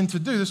to begin to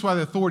do, this is why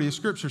the authority of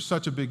Scripture is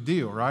such a big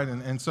deal, right?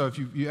 And so if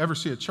you ever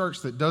see a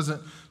church that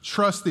doesn't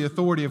trust the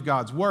authority of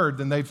God's Word,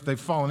 then they've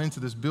fallen into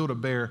this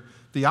Build-A-Bear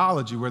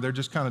theology where they're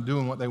just kind of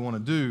doing what they want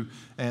to do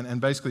and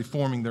basically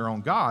forming their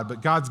own God.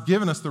 But God's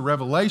given us the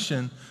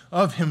revelation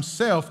of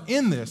himself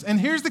in this. And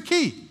here's the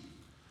key.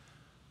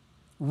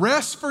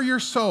 Rest for your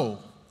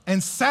soul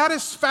and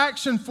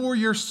satisfaction for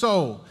your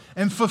soul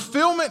and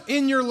fulfillment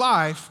in your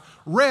life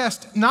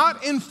rest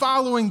not in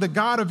following the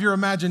God of your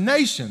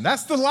imagination.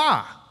 That's the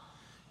lie.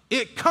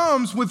 It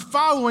comes with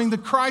following the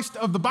Christ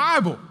of the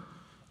Bible,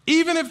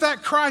 even if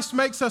that Christ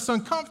makes us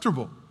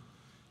uncomfortable.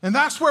 And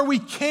that's where we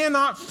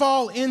cannot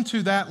fall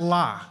into that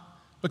lie,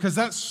 because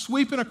that's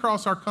sweeping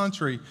across our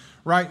country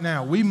right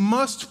now. We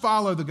must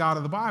follow the God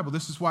of the Bible.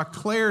 This is why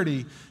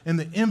clarity in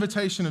the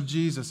invitation of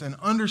Jesus and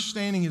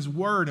understanding his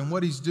word and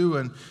what he's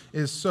doing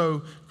is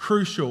so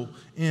crucial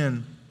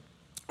in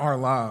our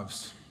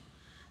lives.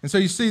 And so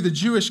you see the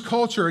Jewish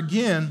culture,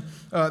 again,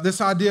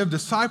 this idea of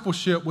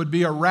discipleship would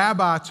be a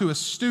rabbi to a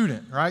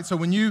student, right? So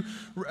when you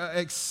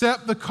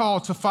accept the call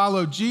to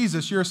follow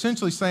Jesus, you're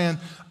essentially saying,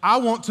 I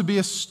want to be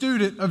a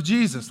student of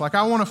Jesus. Like,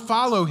 I want to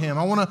follow him.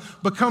 I want to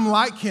become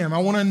like him. I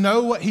want to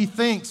know what he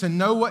thinks and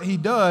know what he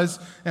does,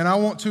 and I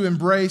want to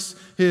embrace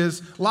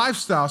his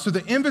lifestyle. So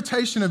the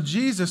invitation of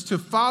Jesus to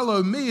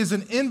follow me is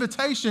an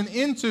invitation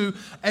into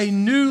a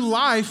new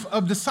life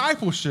of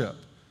discipleship.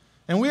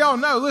 And we all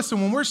know, listen,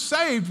 when we're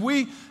saved,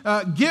 we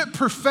get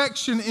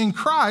perfection in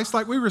Christ,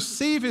 like we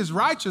receive his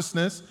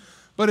righteousness.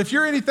 But if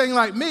you're anything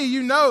like me,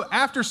 you know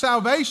after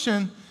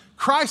salvation,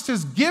 Christ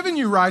has given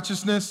you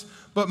righteousness,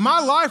 but my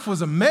life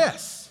was a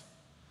mess.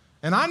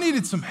 And I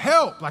needed some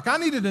help. Like I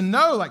needed to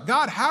know, like,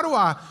 God, how do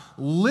I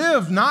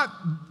live not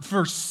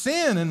for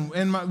sin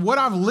and what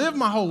I've lived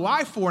my whole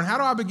life for, and how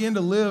do I begin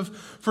to live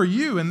for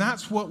you? And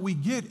that's what we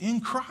get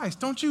in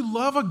Christ. Don't you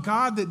love a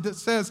God that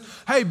says,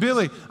 hey,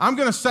 Billy, I'm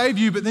going to save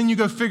you, but then you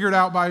go figure it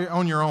out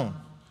on your own?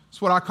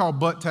 It's what I call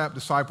butt tap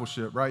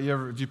discipleship, right?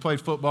 If you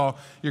played football,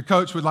 your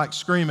coach would like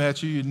scream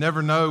at you. You'd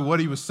never know what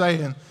he was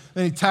saying.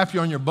 Then he'd tap you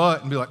on your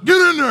butt and be like, get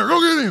in there, go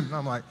get him. And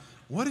I'm like,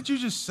 what did you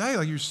just say?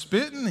 Like you're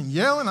spitting and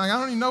yelling. Like, I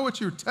don't even know what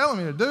you were telling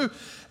me to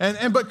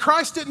do. But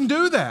Christ didn't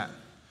do that.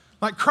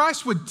 Like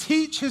Christ would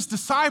teach his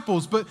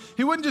disciples, but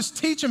he wouldn't just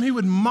teach them. He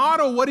would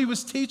model what he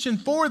was teaching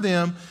for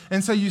them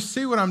and say, you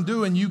see what I'm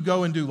doing, you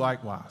go and do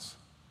likewise.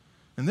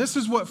 And this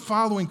is what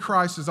following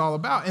Christ is all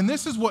about. And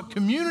this is what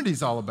community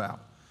is all about.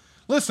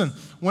 Listen,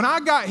 when I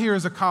got here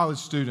as a college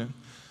student,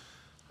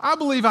 I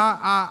believe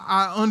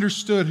I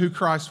understood who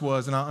Christ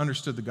was and I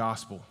understood the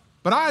gospel.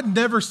 But I had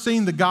never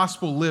seen the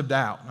gospel lived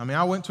out. I mean,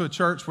 I went to a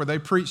church where they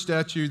preached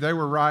at you. They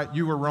were right.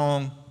 You were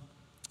wrong.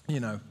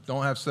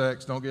 Don't have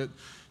sex. Don't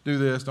do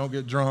this. Don't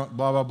get drunk,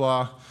 blah, blah,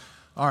 blah.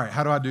 All right,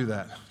 how do I do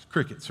that?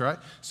 Crickets, right?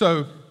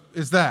 So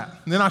is that.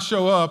 And then I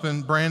show up,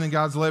 and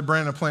God's led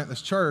Brandon to plant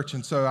this church,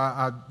 and so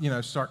I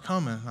start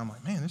coming. And I'm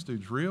like, man, this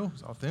dude's real.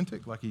 He's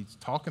authentic. Like, he's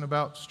talking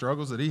about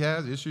struggles that he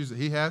has, issues that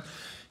he has.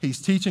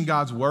 He's teaching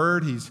God's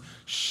word. He's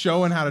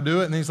showing how to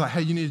do it. And he's like,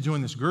 hey, you need to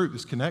join this group,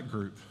 this Connect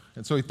group.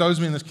 And so he throws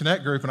me in this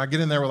Connect group, and I get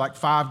in there with like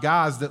 5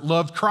 guys that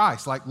loved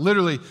Christ, like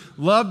literally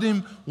loved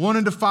him,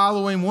 wanted to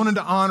follow him, wanted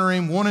to honor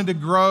him, wanted to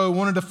grow,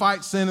 wanted to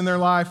fight sin in their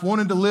life,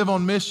 wanted to live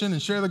on mission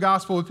and share the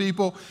gospel with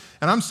people.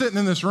 And I'm sitting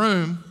in this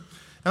room,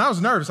 and I was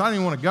nervous. I didn't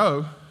even want to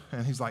go.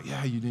 And he's like,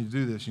 yeah, you need to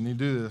do this. You need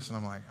to do this. And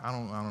I'm like, I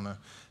don't know.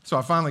 So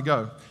I finally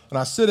go. And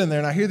I sit in there,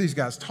 and I hear these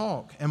guys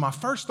talk. And my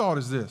first thought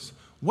is this: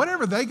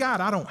 whatever they got,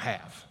 I don't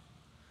have.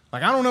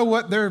 Like, I don't know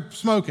what they're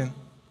smoking,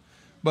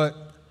 but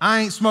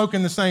I ain't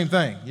smoking the same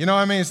thing. You know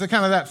what I mean? It's the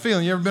kind of that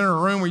feeling. You ever been in a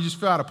room where you just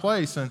feel out of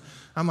place? And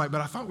I'm like,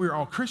 but I thought we were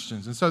all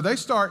Christians. And so they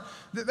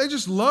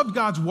just loved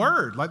God's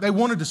word. Like, they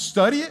wanted to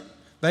study it.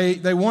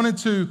 They wanted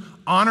to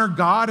honor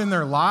God in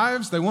their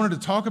lives. They wanted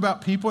to talk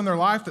about people in their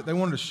life that they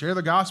wanted to share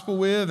the gospel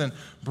with and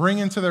bring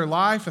into their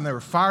life. And they were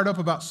fired up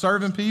about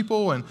serving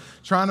people and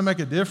trying to make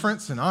a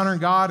difference and honoring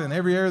God in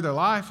every area of their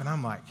life. And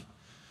I'm like,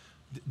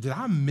 did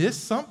I miss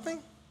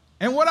something?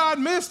 And what I'd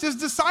missed is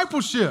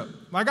discipleship.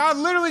 Like,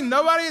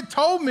 nobody had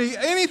told me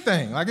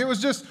anything. Like, it was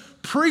just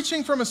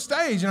preaching from a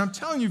stage. And I'm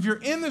telling you, if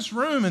you're in this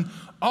room and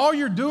all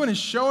you're doing is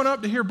showing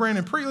up to hear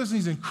Brandon preach, listen,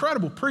 he's an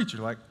incredible preacher,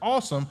 like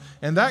awesome,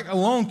 and that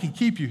alone can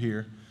keep you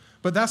here.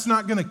 But that's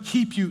not going to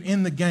keep you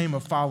in the game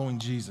of following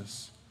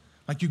Jesus.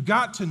 Like, you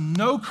got to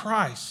know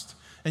Christ,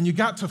 and you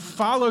got to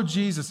follow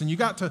Jesus, and you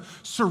got to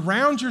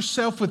surround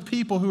yourself with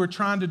people who are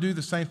trying to do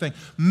the same thing.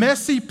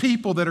 Messy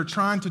people that are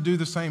trying to do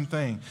the same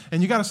thing.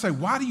 And you got to say,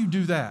 why do you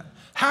do that?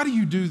 How do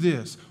you do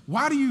this?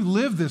 Why do you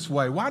live this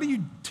way? Why do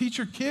you teach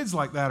your kids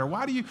like that? Or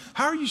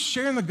how are you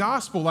sharing the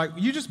gospel? Like,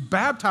 you just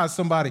baptized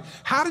somebody.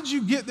 How did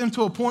you get them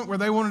to a point where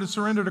they wanted to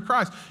surrender to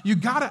Christ? You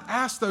got to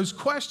ask those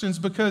questions,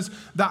 because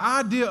the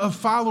idea of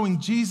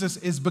following Jesus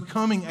is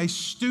becoming a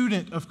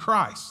student of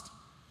Christ.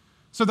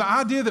 So the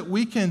idea that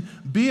we can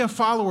be a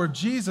follower of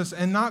Jesus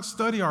and not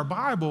study our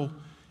Bible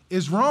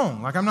is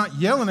wrong. Like, I'm not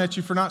yelling at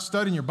you for not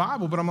studying your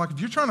Bible, but I'm like,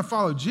 if you're trying to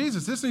follow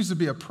Jesus, this needs to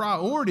be a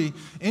priority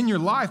in your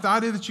life. The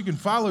idea that you can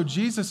follow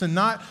Jesus and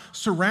not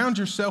surround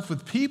yourself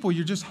with people,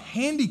 you're just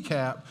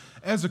handicapped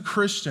as a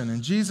Christian,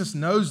 and Jesus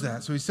knows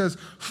that. So he says,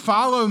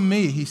 follow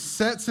me. He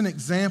sets an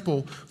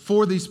example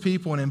for these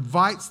people and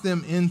invites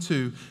them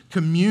into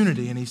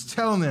community, and he's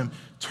telling them,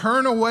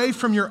 turn away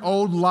from your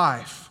old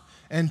life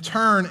and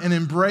turn and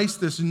embrace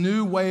this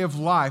new way of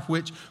life,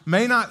 which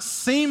may not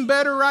seem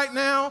better right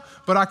now,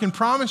 but I can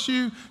promise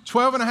you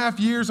 12 and a half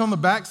years on the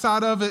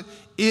backside of it,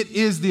 it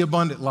is the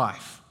abundant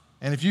life.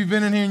 And if you've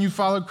been in here and you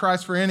followed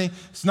Christ for any,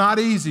 it's not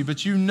easy,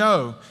 but you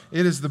know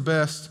it is the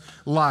best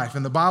life.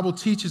 And the Bible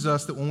teaches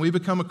us that when we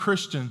become a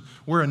Christian,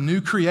 we're a new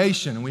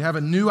creation and we have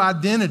a new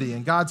identity,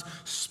 and God's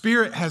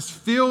Spirit has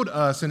filled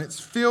us, and it's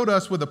filled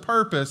us with a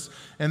purpose,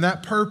 and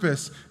that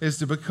purpose is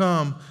to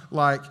become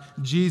like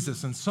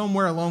Jesus. And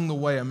somewhere along the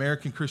way,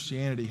 American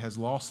Christianity has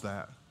lost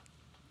that.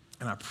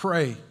 And I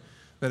pray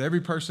that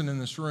every person in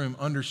this room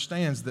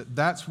understands that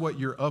that's what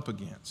you're up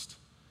against.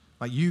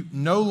 Like, you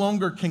no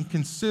longer can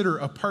consider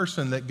a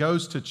person that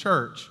goes to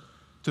church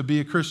to be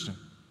a Christian.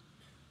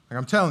 Like,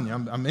 I'm telling you,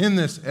 I'm in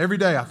this every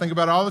day. I think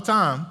about it all the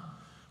time.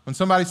 When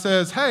somebody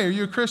says, hey, are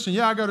you a Christian?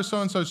 Yeah, I go to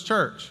so-and-so's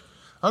church.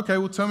 Okay,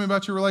 well, tell me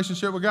about your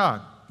relationship with God.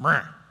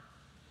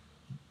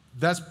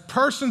 That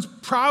person's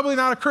probably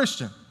not a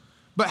Christian.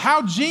 But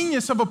how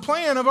genius of a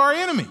plan of our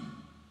enemy,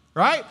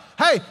 right?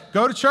 Hey,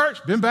 go to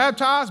church, been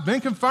baptized,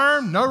 been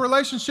confirmed, no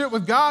relationship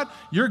with God.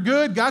 You're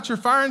good, got your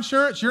fire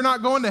insurance. You're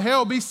not going to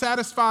hell. Be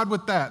satisfied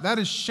with that. That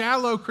is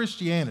shallow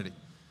Christianity.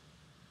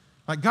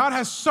 Like, God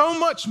has so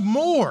much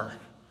more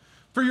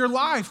for your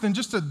life than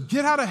just a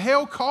get out of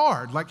hell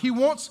card. Like, he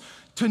wants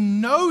to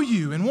know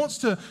you and wants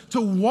to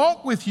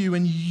walk with you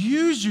and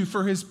use you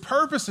for his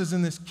purposes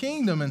in this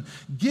kingdom and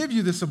give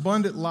you this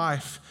abundant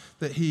life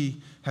that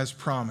he has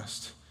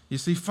promised. You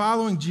see,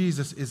 following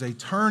Jesus is a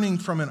turning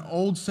from an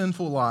old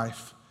sinful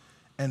life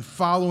and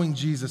following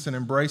Jesus and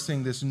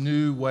embracing this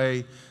new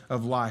way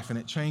of life, and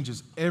it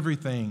changes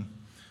everything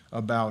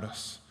about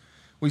us.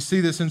 We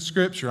see this in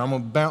Scripture. I'm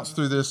going to bounce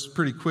through this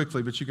pretty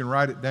quickly, but you can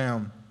write it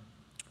down.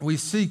 We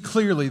see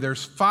clearly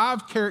there's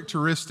 5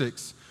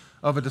 characteristics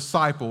of a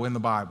disciple in the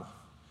Bible,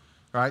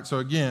 right? So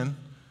again,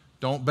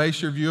 don't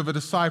base your view of a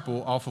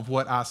disciple off of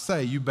what I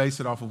say. You base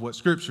it off of what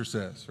Scripture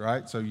says,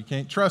 right? So you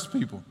can't trust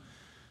people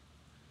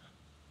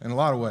in a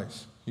lot of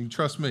ways. You can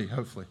trust me,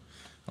 hopefully.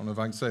 I don't know if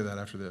I can say that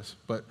after this,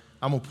 but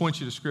I'm going to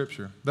point you to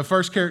Scripture. The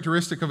first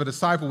characteristic of a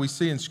disciple we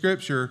see in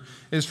Scripture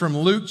is from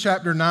Luke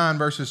chapter 9,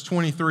 verses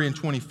 23 and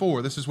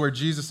 24. This is where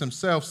Jesus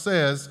himself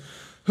says,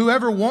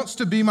 whoever wants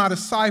to be my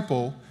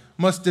disciple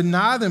must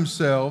deny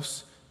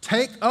themselves,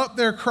 take up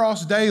their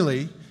cross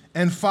daily,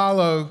 and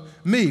follow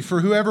me.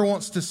 For whoever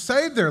wants to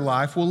save their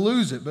life will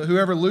lose it, but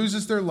whoever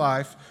loses their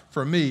life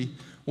for me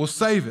will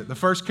save it. The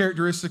first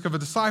characteristic of a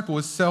disciple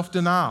is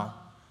self-denial.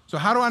 So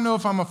how do I know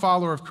if I'm a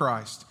follower of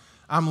Christ?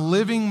 I'm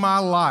living my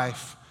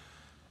life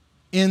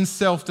in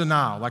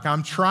self-denial. Like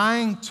I'm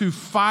trying to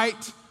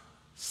fight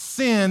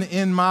sin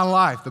in my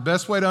life. The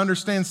best way to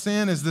understand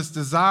sin is this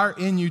desire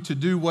in you to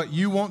do what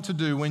you want to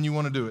do when you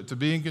want to do it, to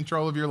be in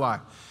control of your life.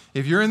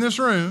 If you're in this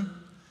room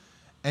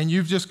and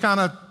you've just kind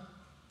of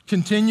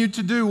continued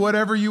to do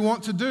whatever you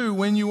want to do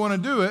when you want to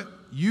do it,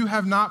 you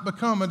have not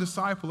become a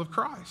disciple of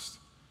Christ.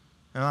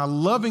 And I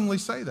lovingly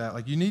say that.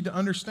 Like you need to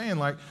understand,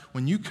 like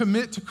when you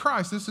commit to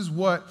Christ, this is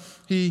what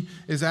he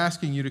is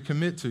asking you to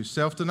commit to,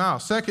 self-denial.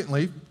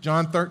 Secondly,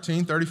 John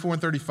 13, 34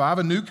 and 35,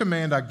 a new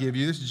command I give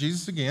you, this is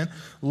Jesus again,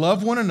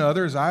 love one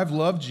another as I have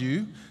loved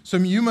you, so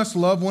you must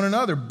love one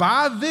another.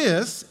 By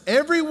this,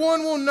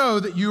 everyone will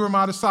know that you are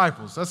my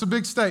disciples. That's a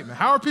big statement.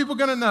 How are people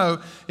going to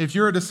know if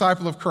you're a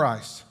disciple of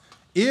Christ?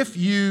 If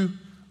you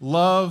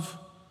love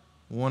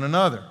one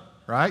another.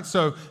 Right?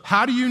 So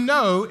how do you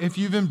know if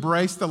you've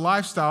embraced the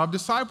lifestyle of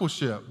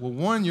discipleship? Well,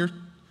 one, your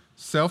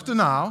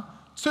self-denial.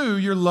 Two,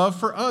 your love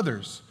for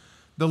others.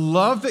 The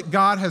love that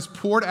God has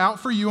poured out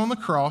for you on the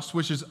cross,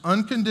 which is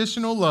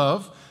unconditional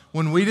love.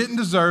 When we didn't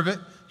deserve it,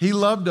 he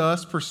loved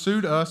us,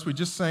 pursued us. We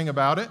just sang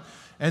about it.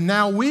 And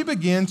now we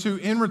begin to,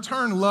 in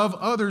return, love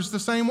others the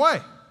same way.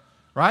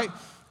 Right?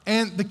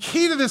 And the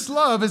key to this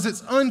love is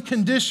it's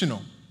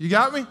unconditional. You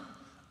got me?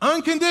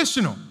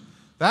 Unconditional.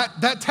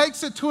 That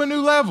takes it to a new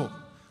level.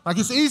 Like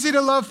it's easy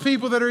to love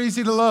people that are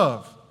easy to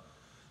love.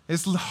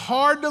 It's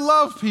hard to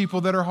love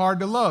people that are hard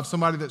to love.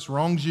 Somebody that's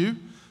wronged you,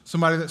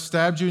 somebody that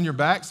stabbed you in your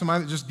back,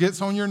 somebody that just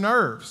gets on your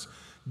nerves.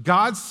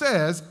 God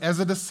says, as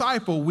a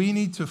disciple, we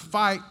need to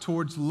fight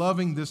towards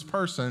loving this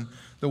person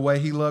the way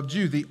he loved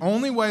you. The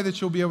only way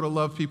that you'll be able to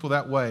love people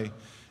that way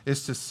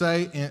is to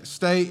stay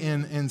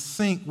in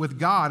sync with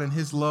God and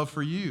his love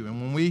for you. And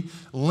when we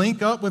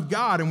link up with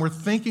God and we're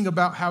thinking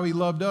about how he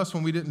loved us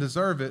when we didn't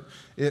deserve it,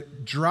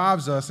 it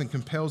drives us and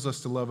compels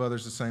us to love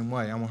others the same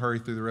way. I'm going to hurry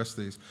through the rest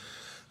of these.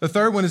 The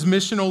third one is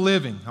missional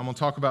living. I'm going to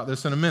talk about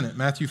this in a minute.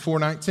 Matthew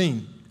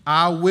 4:19.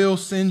 I will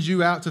send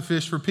you out to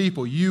fish for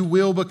people. You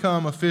will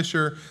become a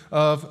fisher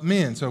of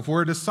men. So if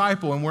we're a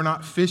disciple and we're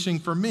not fishing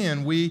for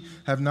men, we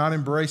have not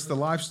embraced the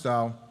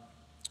lifestyle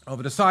of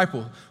a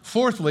disciple.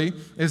 Fourthly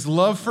is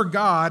love for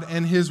God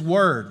and his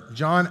word.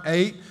 John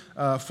 8,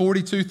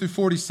 42 through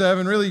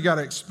 47. Really, you got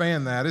to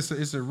expand that.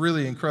 It's a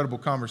really incredible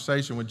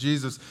conversation with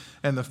Jesus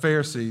and the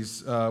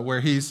Pharisees where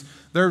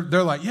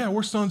they're like, yeah,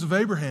 we're sons of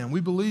Abraham.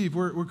 We believe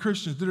we're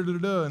Christians.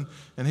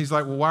 And he's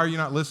like, well, why are you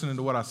not listening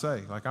to what I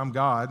say? Like, I'm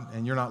God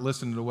and you're not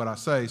listening to what I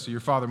say. So your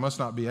father must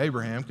not be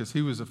Abraham because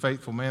he was a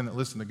faithful man that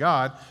listened to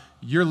God.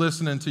 You're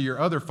listening to your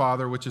other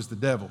father, which is the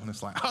devil. And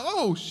it's like,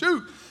 oh,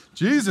 shoot.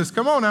 Jesus,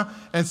 come on now.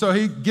 And so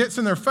he gets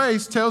in their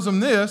face, tells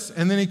them this,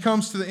 and then he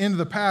comes to the end of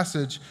the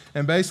passage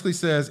and basically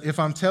says, if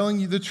I'm telling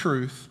you the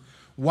truth,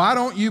 why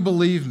don't you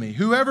believe me?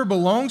 Whoever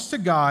belongs to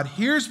God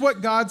hears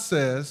what God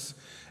says,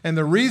 and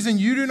the reason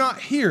you do not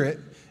hear it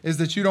is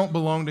that you don't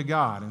belong to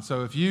God. And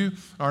so if you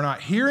are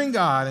not hearing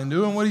God and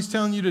doing what he's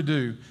telling you to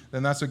do,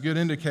 then that's a good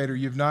indicator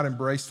you've not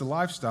embraced the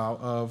lifestyle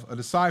of a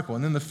disciple.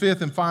 And then the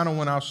fifth and final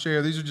one I'll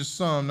share, these are just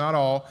some, not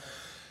all,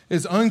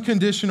 is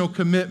unconditional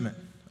commitment.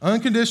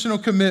 Unconditional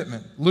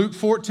commitment. Luke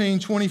 14,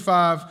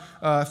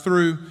 25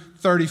 through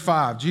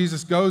 35.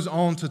 Jesus goes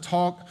on to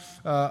talk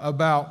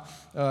about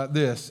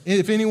this.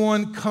 If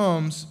anyone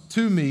comes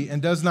to me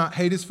and does not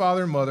hate his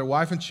father and mother,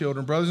 wife and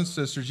children, brothers and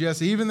sisters,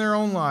 yes, even their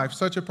own life,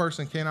 such a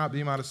person cannot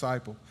be my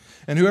disciple.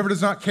 And whoever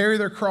does not carry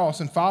their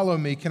cross and follow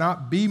me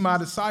cannot be my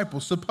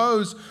disciple.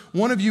 Suppose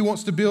one of you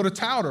wants to build a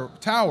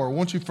tower.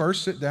 Won't you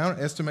first sit down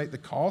and estimate the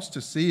cost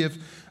to see if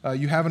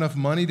you have enough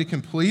money to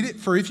complete it?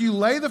 For if you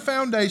lay the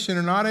foundation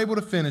and are not able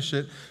to finish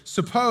it,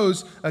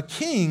 suppose a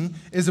king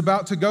is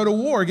about to go to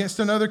war against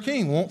another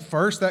king. Won't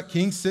first that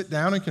king sit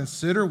down and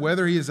consider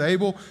whether he is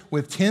able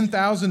with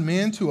 10,000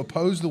 men to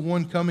oppose the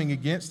one coming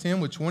against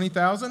him with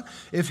 20,000?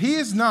 If he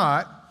is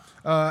not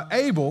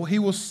able, he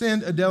will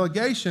send a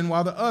delegation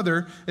while the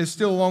other is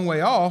still a long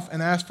way off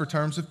and ask for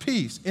terms of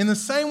peace. In the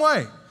same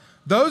way,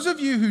 those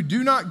of you who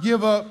do not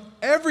give up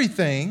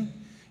everything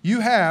you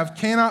have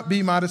cannot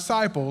be my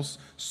disciples.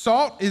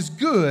 Salt is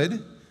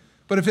good,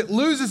 but if it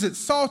loses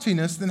its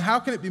saltiness, then how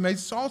can it be made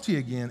salty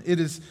again? It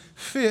is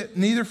fit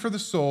neither for the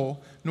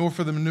soul nor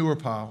for the manure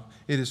pile.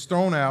 It is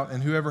thrown out,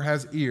 and whoever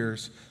has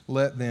ears,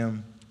 let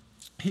them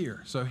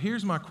hear. So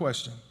here's my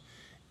question.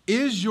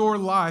 Is your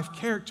life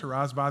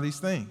characterized by these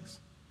things?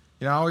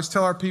 You know, I always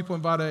tell our people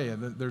in Vidalia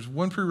that there's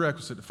one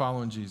prerequisite to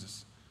following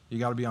Jesus. You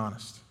got to be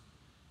honest.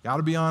 You got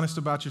to be honest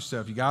about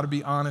yourself. You got to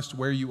be honest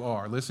where you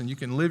are. Listen, you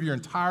can live your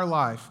entire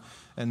life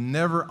and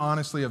never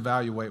honestly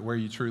evaluate where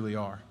you truly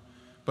are.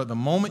 But the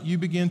moment you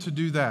begin to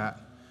do that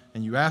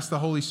and you ask the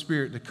Holy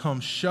Spirit to come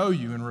show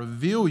you and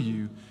reveal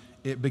you,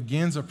 it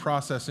begins a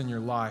process in your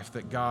life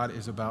that God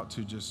is about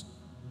to just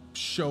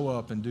show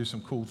up and do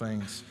some cool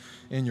things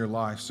in your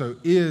life. So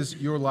is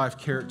your life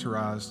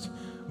characterized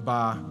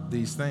by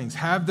these things?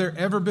 Have there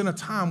ever been a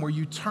time where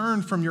you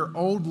turned from your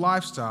old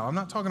lifestyle? I'm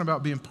not talking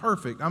about being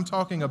perfect. I'm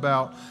talking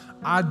about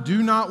I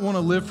do not want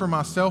to live for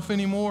myself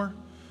anymore,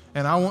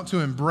 and I want to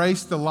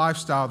embrace the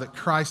lifestyle that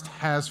Christ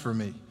has for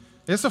me.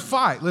 It's a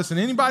fight. Listen,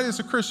 anybody that's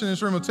a Christian in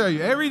this room will tell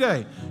you, every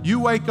day you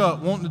wake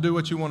up wanting to do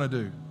what you want to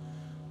do.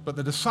 But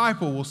the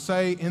disciple will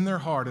say in their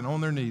heart and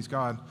on their knees,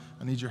 God,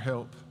 I need your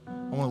help. I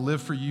want to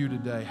live for you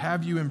today.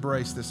 Have you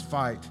embraced this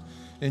fight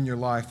in your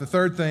life? The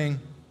third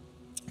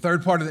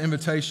part of the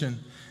invitation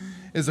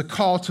is a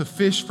call to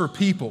fish for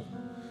people.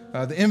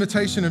 The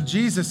invitation of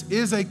Jesus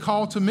is a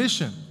call to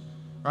mission.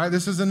 Right?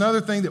 This is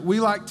another thing that we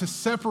like to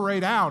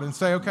separate out and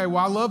say, okay,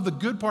 well, I love the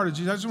good part of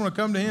Jesus. I just want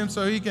to come to him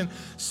so he can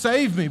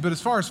save me. But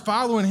as far as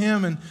following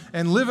him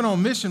and living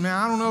on mission, man,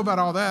 I don't know about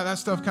all that. That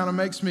stuff kind of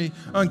makes me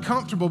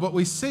uncomfortable. But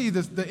we see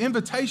the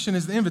invitation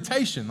is the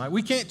invitation. Like,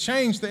 we can't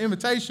change the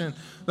invitation.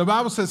 The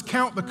Bible says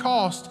count the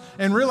cost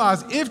and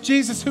realize if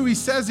Jesus who he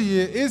says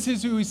he is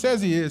who he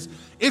says he is,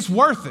 it's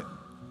worth it.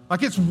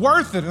 Like, it's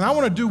worth it. And I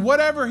want to do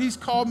whatever he's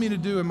called me to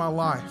do in my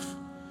life.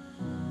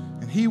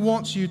 He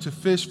wants you to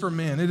fish for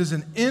men. It is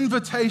an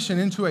invitation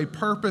into a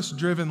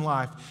purpose-driven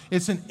life.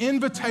 It's an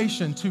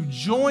invitation to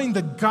join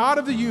the God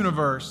of the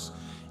universe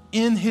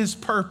in his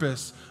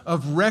purpose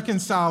of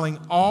reconciling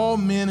all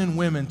men and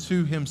women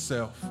to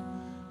himself.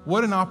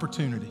 What an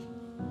opportunity.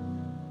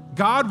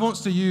 God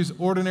wants to use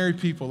ordinary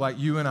people like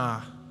you and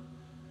I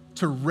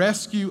to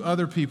rescue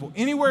other people.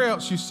 Anywhere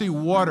else you see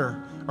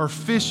water or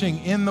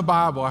fishing in the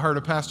Bible, I heard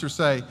a pastor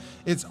say,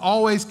 it's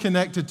always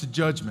connected to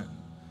judgment.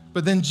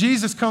 But then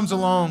Jesus comes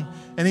along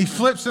and he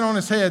flips it on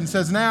his head and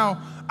says,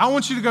 now I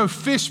want you to go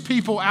fish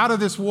people out of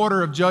this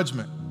water of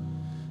judgment.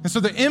 And so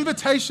the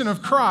invitation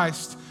of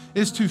Christ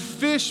is to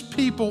fish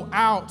people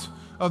out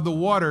of the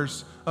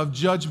waters of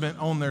judgment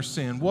on their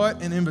sin.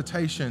 What an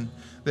invitation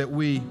that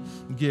we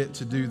get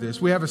to do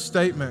this. We have a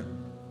statement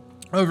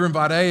over in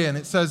Vadea, and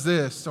it says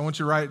this. I want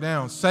you to write it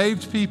down.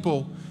 Saved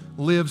people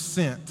live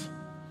sent.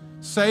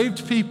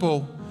 Saved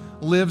people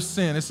live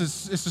sin. It's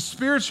a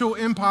spiritual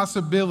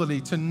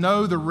impossibility to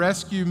know the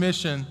rescue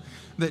mission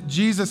that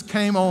Jesus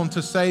came on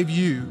to save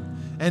you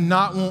and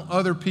not want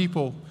other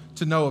people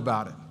to know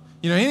about it.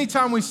 You know,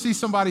 anytime we see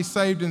somebody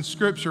saved in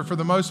Scripture, for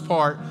the most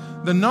part,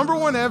 the number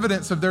one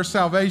evidence of their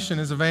salvation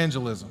is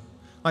evangelism.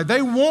 Like,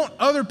 they want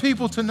other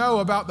people to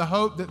know about the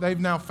hope that they've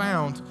now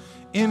found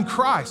in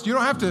Christ. You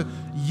don't have to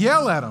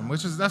yell at them,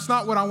 that's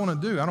not what I want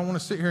to do. I don't want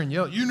to sit here and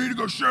yell, you need to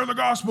go share the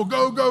gospel,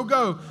 go, go,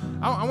 go.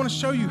 I want to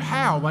show you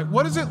how. Like,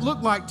 what does it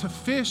look like to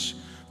fish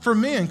for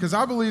men? Because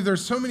I believe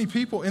there's so many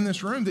people in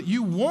this room that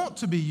you want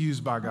to be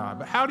used by God.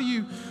 But how do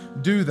you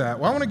do that?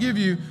 Well, I want to give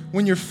you,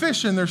 when you're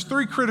fishing, there's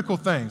three critical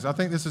things. I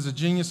think this is a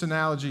genius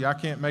analogy. I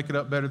can't make it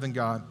up better than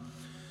God.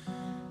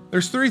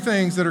 There's three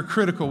things that are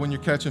critical when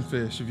you're catching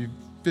fish, if you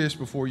fish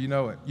before you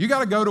know it. You got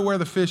to go to where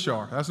the fish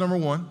are. That's number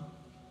one.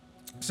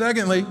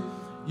 Secondly,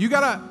 you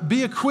got to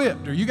be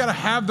equipped, or you got to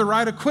have the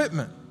right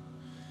equipment.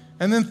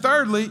 And then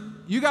thirdly,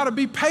 you got to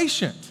be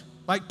patient.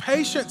 Like,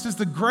 patience is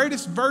the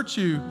greatest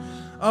virtue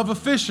of a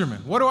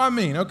fisherman. What do I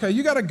mean? Okay,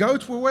 you got to go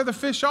to where the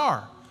fish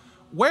are.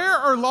 Where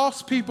are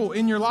lost people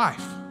in your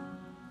life?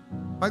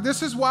 Like,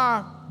 this is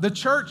why the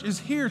church is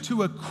here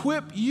to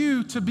equip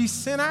you to be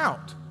sent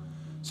out.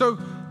 So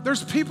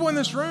there's people in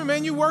this room,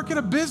 man, you work at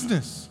a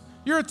business.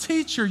 You're a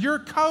teacher, you're a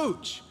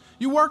coach.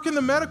 You work in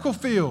the medical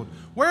field.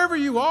 Wherever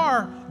you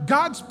are,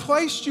 God's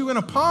placed you in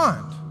a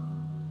pond.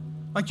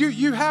 Like,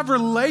 you have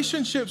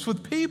relationships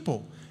with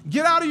people.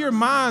 Get out of your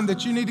mind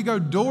that you need to go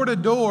door to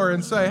door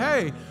and say,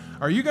 hey,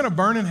 are you going to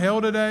burn in hell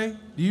today?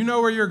 Do you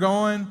know where you're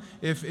going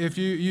if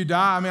you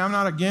die? I mean, I'm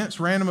not against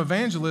random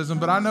evangelism,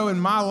 but I know in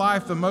my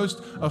life the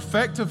most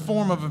effective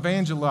form of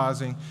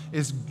evangelizing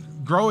is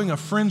growing a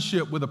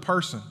friendship with a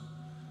person.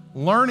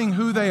 Learning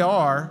who they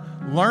are,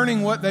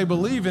 learning what they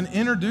believe, and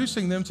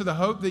introducing them to the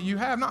hope that you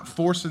have, not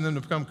forcing them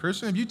to become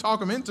Christian. If you talk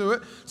them into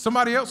it,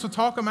 somebody else will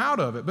talk them out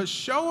of it. But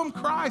show them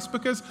Christ,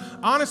 because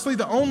honestly,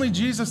 the only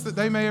Jesus that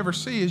they may ever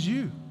see is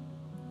you.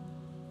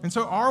 And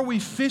so are we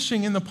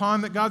fishing in the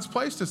pond that God's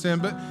placed us in?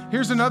 But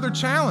here's another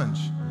challenge.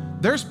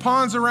 There's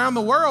ponds around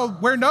the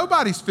world where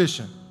nobody's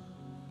fishing.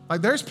 Like,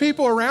 there's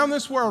people around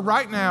this world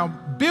right now,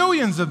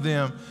 billions of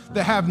them,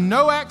 that have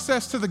no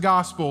access to the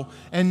gospel,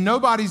 and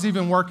nobody's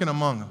even working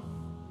among them.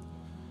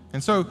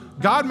 And so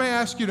God may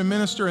ask you to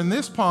minister in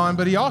this pond,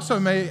 but he also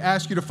may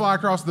ask you to fly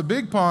across the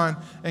big pond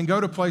and go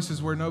to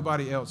places where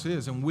nobody else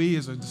is. And we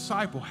as a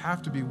disciple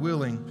have to be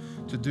willing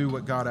to do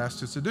what God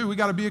asked us to do. We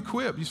got to be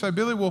equipped. You say,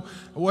 Billy, well,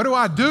 what do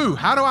I do?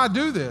 How do I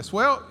do this?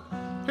 Well,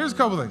 here's a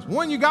couple things.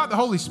 One, you got the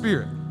Holy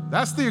Spirit.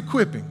 That's the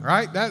equipping,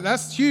 right?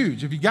 That's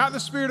huge. If you got the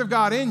Spirit of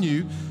God in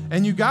you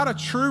and you got a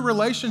true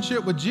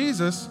relationship with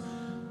Jesus,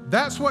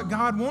 that's what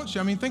God wants you.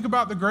 I mean, think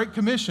about the Great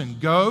Commission.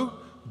 Go,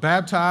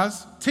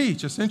 baptize,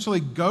 teach. Essentially,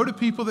 go to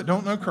people that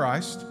don't know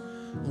Christ,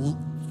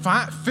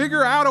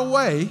 figure out a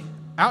way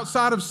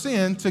outside of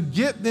sin to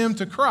get them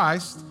to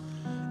Christ,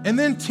 and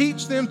then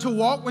teach them to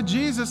walk with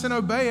Jesus and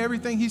obey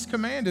everything he's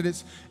commanded.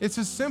 It's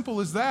as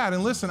simple as that.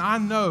 And listen, I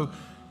know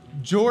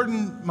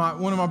Jordan,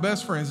 one of my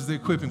best friends, is the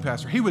equipping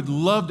pastor. He would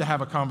love to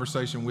have a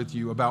conversation with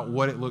you about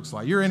what it looks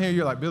like. You're in here,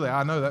 you're like, Billy,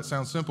 I know that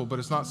sounds simple, but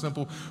it's not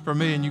simple for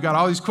me, and you got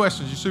all these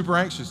questions, you're super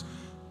anxious.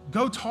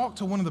 Go talk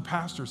to one of the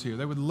pastors here.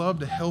 They would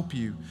love to help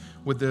you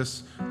with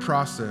this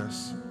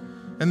process.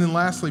 And then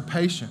lastly,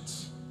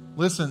 patience.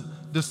 Listen,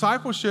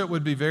 discipleship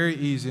would be very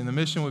easy and the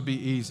mission would be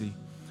easy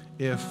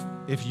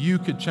if you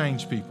could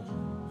change people.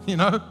 You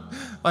know,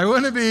 like,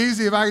 wouldn't it be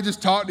easy if I could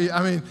just talk to you?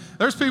 I mean,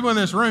 there's people in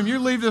this room, you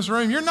leave this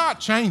room, you're not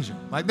changing.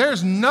 Like,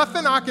 there's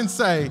nothing I can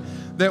say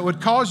that would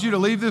cause you to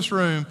leave this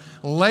room,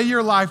 lay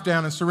your life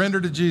down and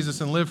surrender to Jesus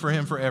and live for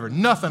him forever.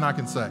 Nothing I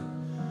can say.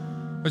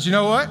 But you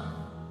know what?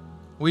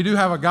 We do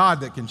have a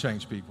God that can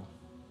change people,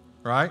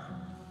 right?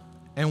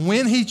 And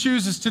when he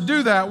chooses to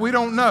do that, we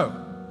don't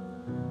know.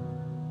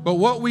 But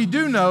what we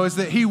do know is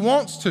that he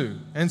wants to.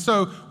 And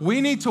so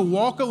we need to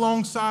walk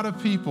alongside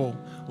of people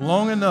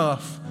long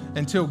enough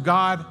until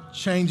God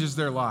changes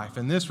their life.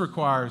 And this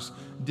requires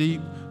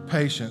deep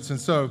patience. And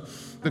so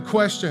the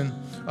question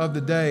of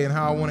the day and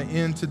how I want to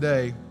end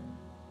today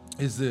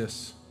is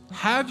this.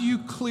 Have you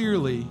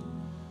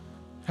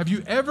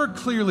ever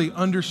clearly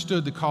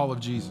understood the call of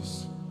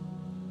Jesus?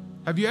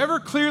 Have you ever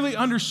clearly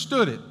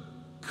understood it?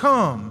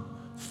 Come,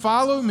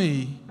 follow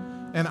me,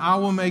 and I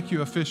will make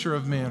you a fisher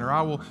of men, or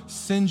I will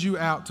send you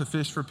out to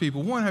fish for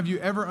people. One, have you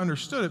ever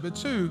understood it? But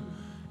two,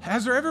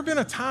 has there ever been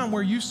a time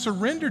where you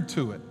surrendered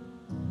to it?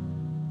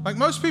 Like,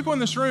 most people in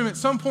this room at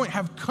some point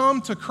have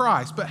come to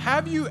Christ, but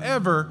have you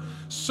ever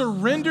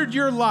surrendered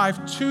your life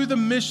to the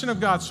mission of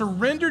God,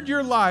 surrendered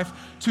your life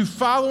to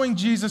following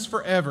Jesus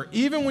forever,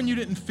 even when you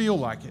didn't feel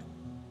like it?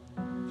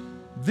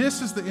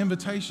 This is the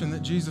invitation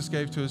that Jesus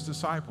gave to his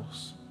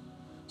disciples.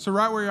 So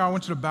right where you are, I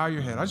want you to bow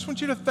your head. I just want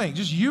you to think,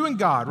 just you and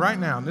God right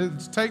now.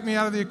 Take me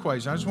out of the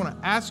equation. I just want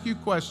to ask you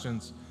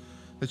questions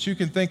that you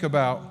can think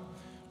about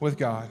with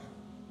God.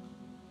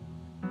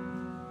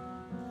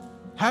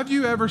 Have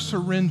you ever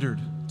surrendered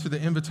to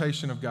the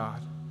invitation of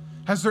God?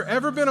 Has there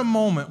ever been a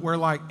moment where,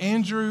 like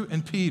Andrew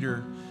and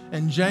Peter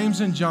and James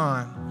and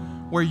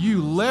John, where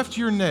you left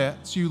your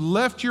nets, you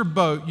left your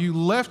boat, you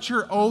left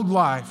your old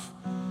life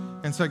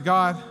and said,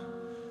 God,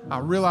 I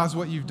realize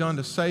what you've done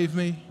to save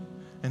me.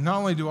 And not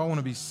only do I want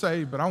to be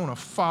saved, but I want to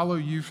follow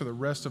you for the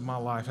rest of my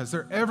life. Has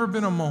there ever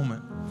been a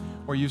moment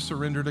where you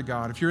surrendered to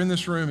God? If you're in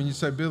this room and you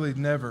say, Billy,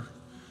 never,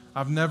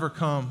 I've never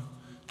come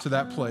to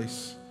that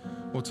place.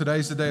 Well,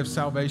 today's the day of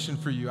salvation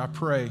for you. I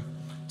pray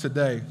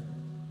today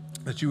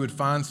that you would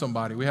find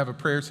somebody. We have a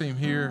prayer team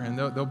here, and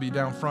they'll be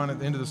down front at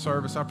the end of the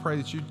service. I pray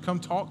that you'd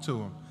come talk to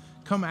them.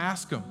 Come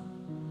ask them.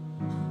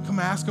 Come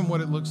ask them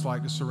what it looks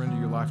like to surrender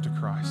your life to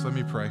Christ. Let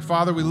me pray.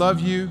 Father, we love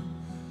you.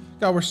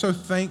 God, we're so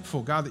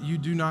thankful, God, that you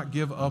do not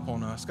give up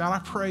on us. God, I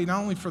pray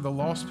not only for the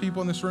lost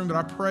people in this room, but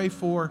I pray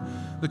for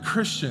the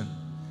Christian.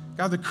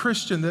 God, the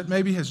Christian that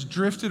maybe has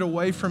drifted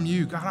away from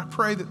you. God, I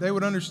pray that they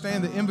would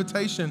understand the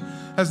invitation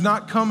has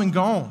not come and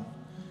gone.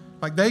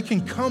 Like, they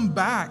can come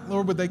back.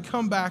 Lord, would they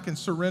come back and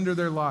surrender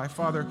their life?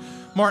 Father,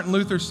 Martin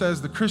Luther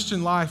says the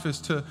Christian life is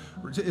to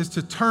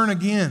turn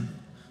again.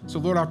 So,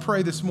 Lord, I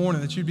pray this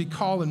morning that you'd be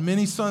calling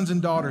many sons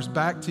and daughters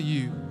back to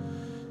you.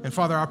 And,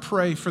 Father, I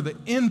pray for the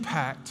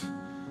impact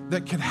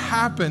that could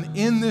happen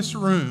in this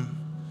room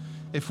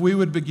if we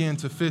would begin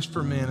to fish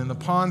for men in the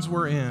ponds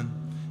we're in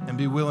and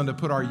be willing to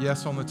put our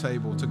yes on the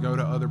table to go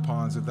to other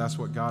ponds if that's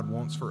what God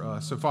wants for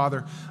us. So,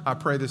 Father, I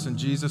pray this in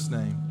Jesus'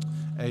 name.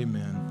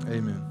 Amen.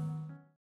 Amen.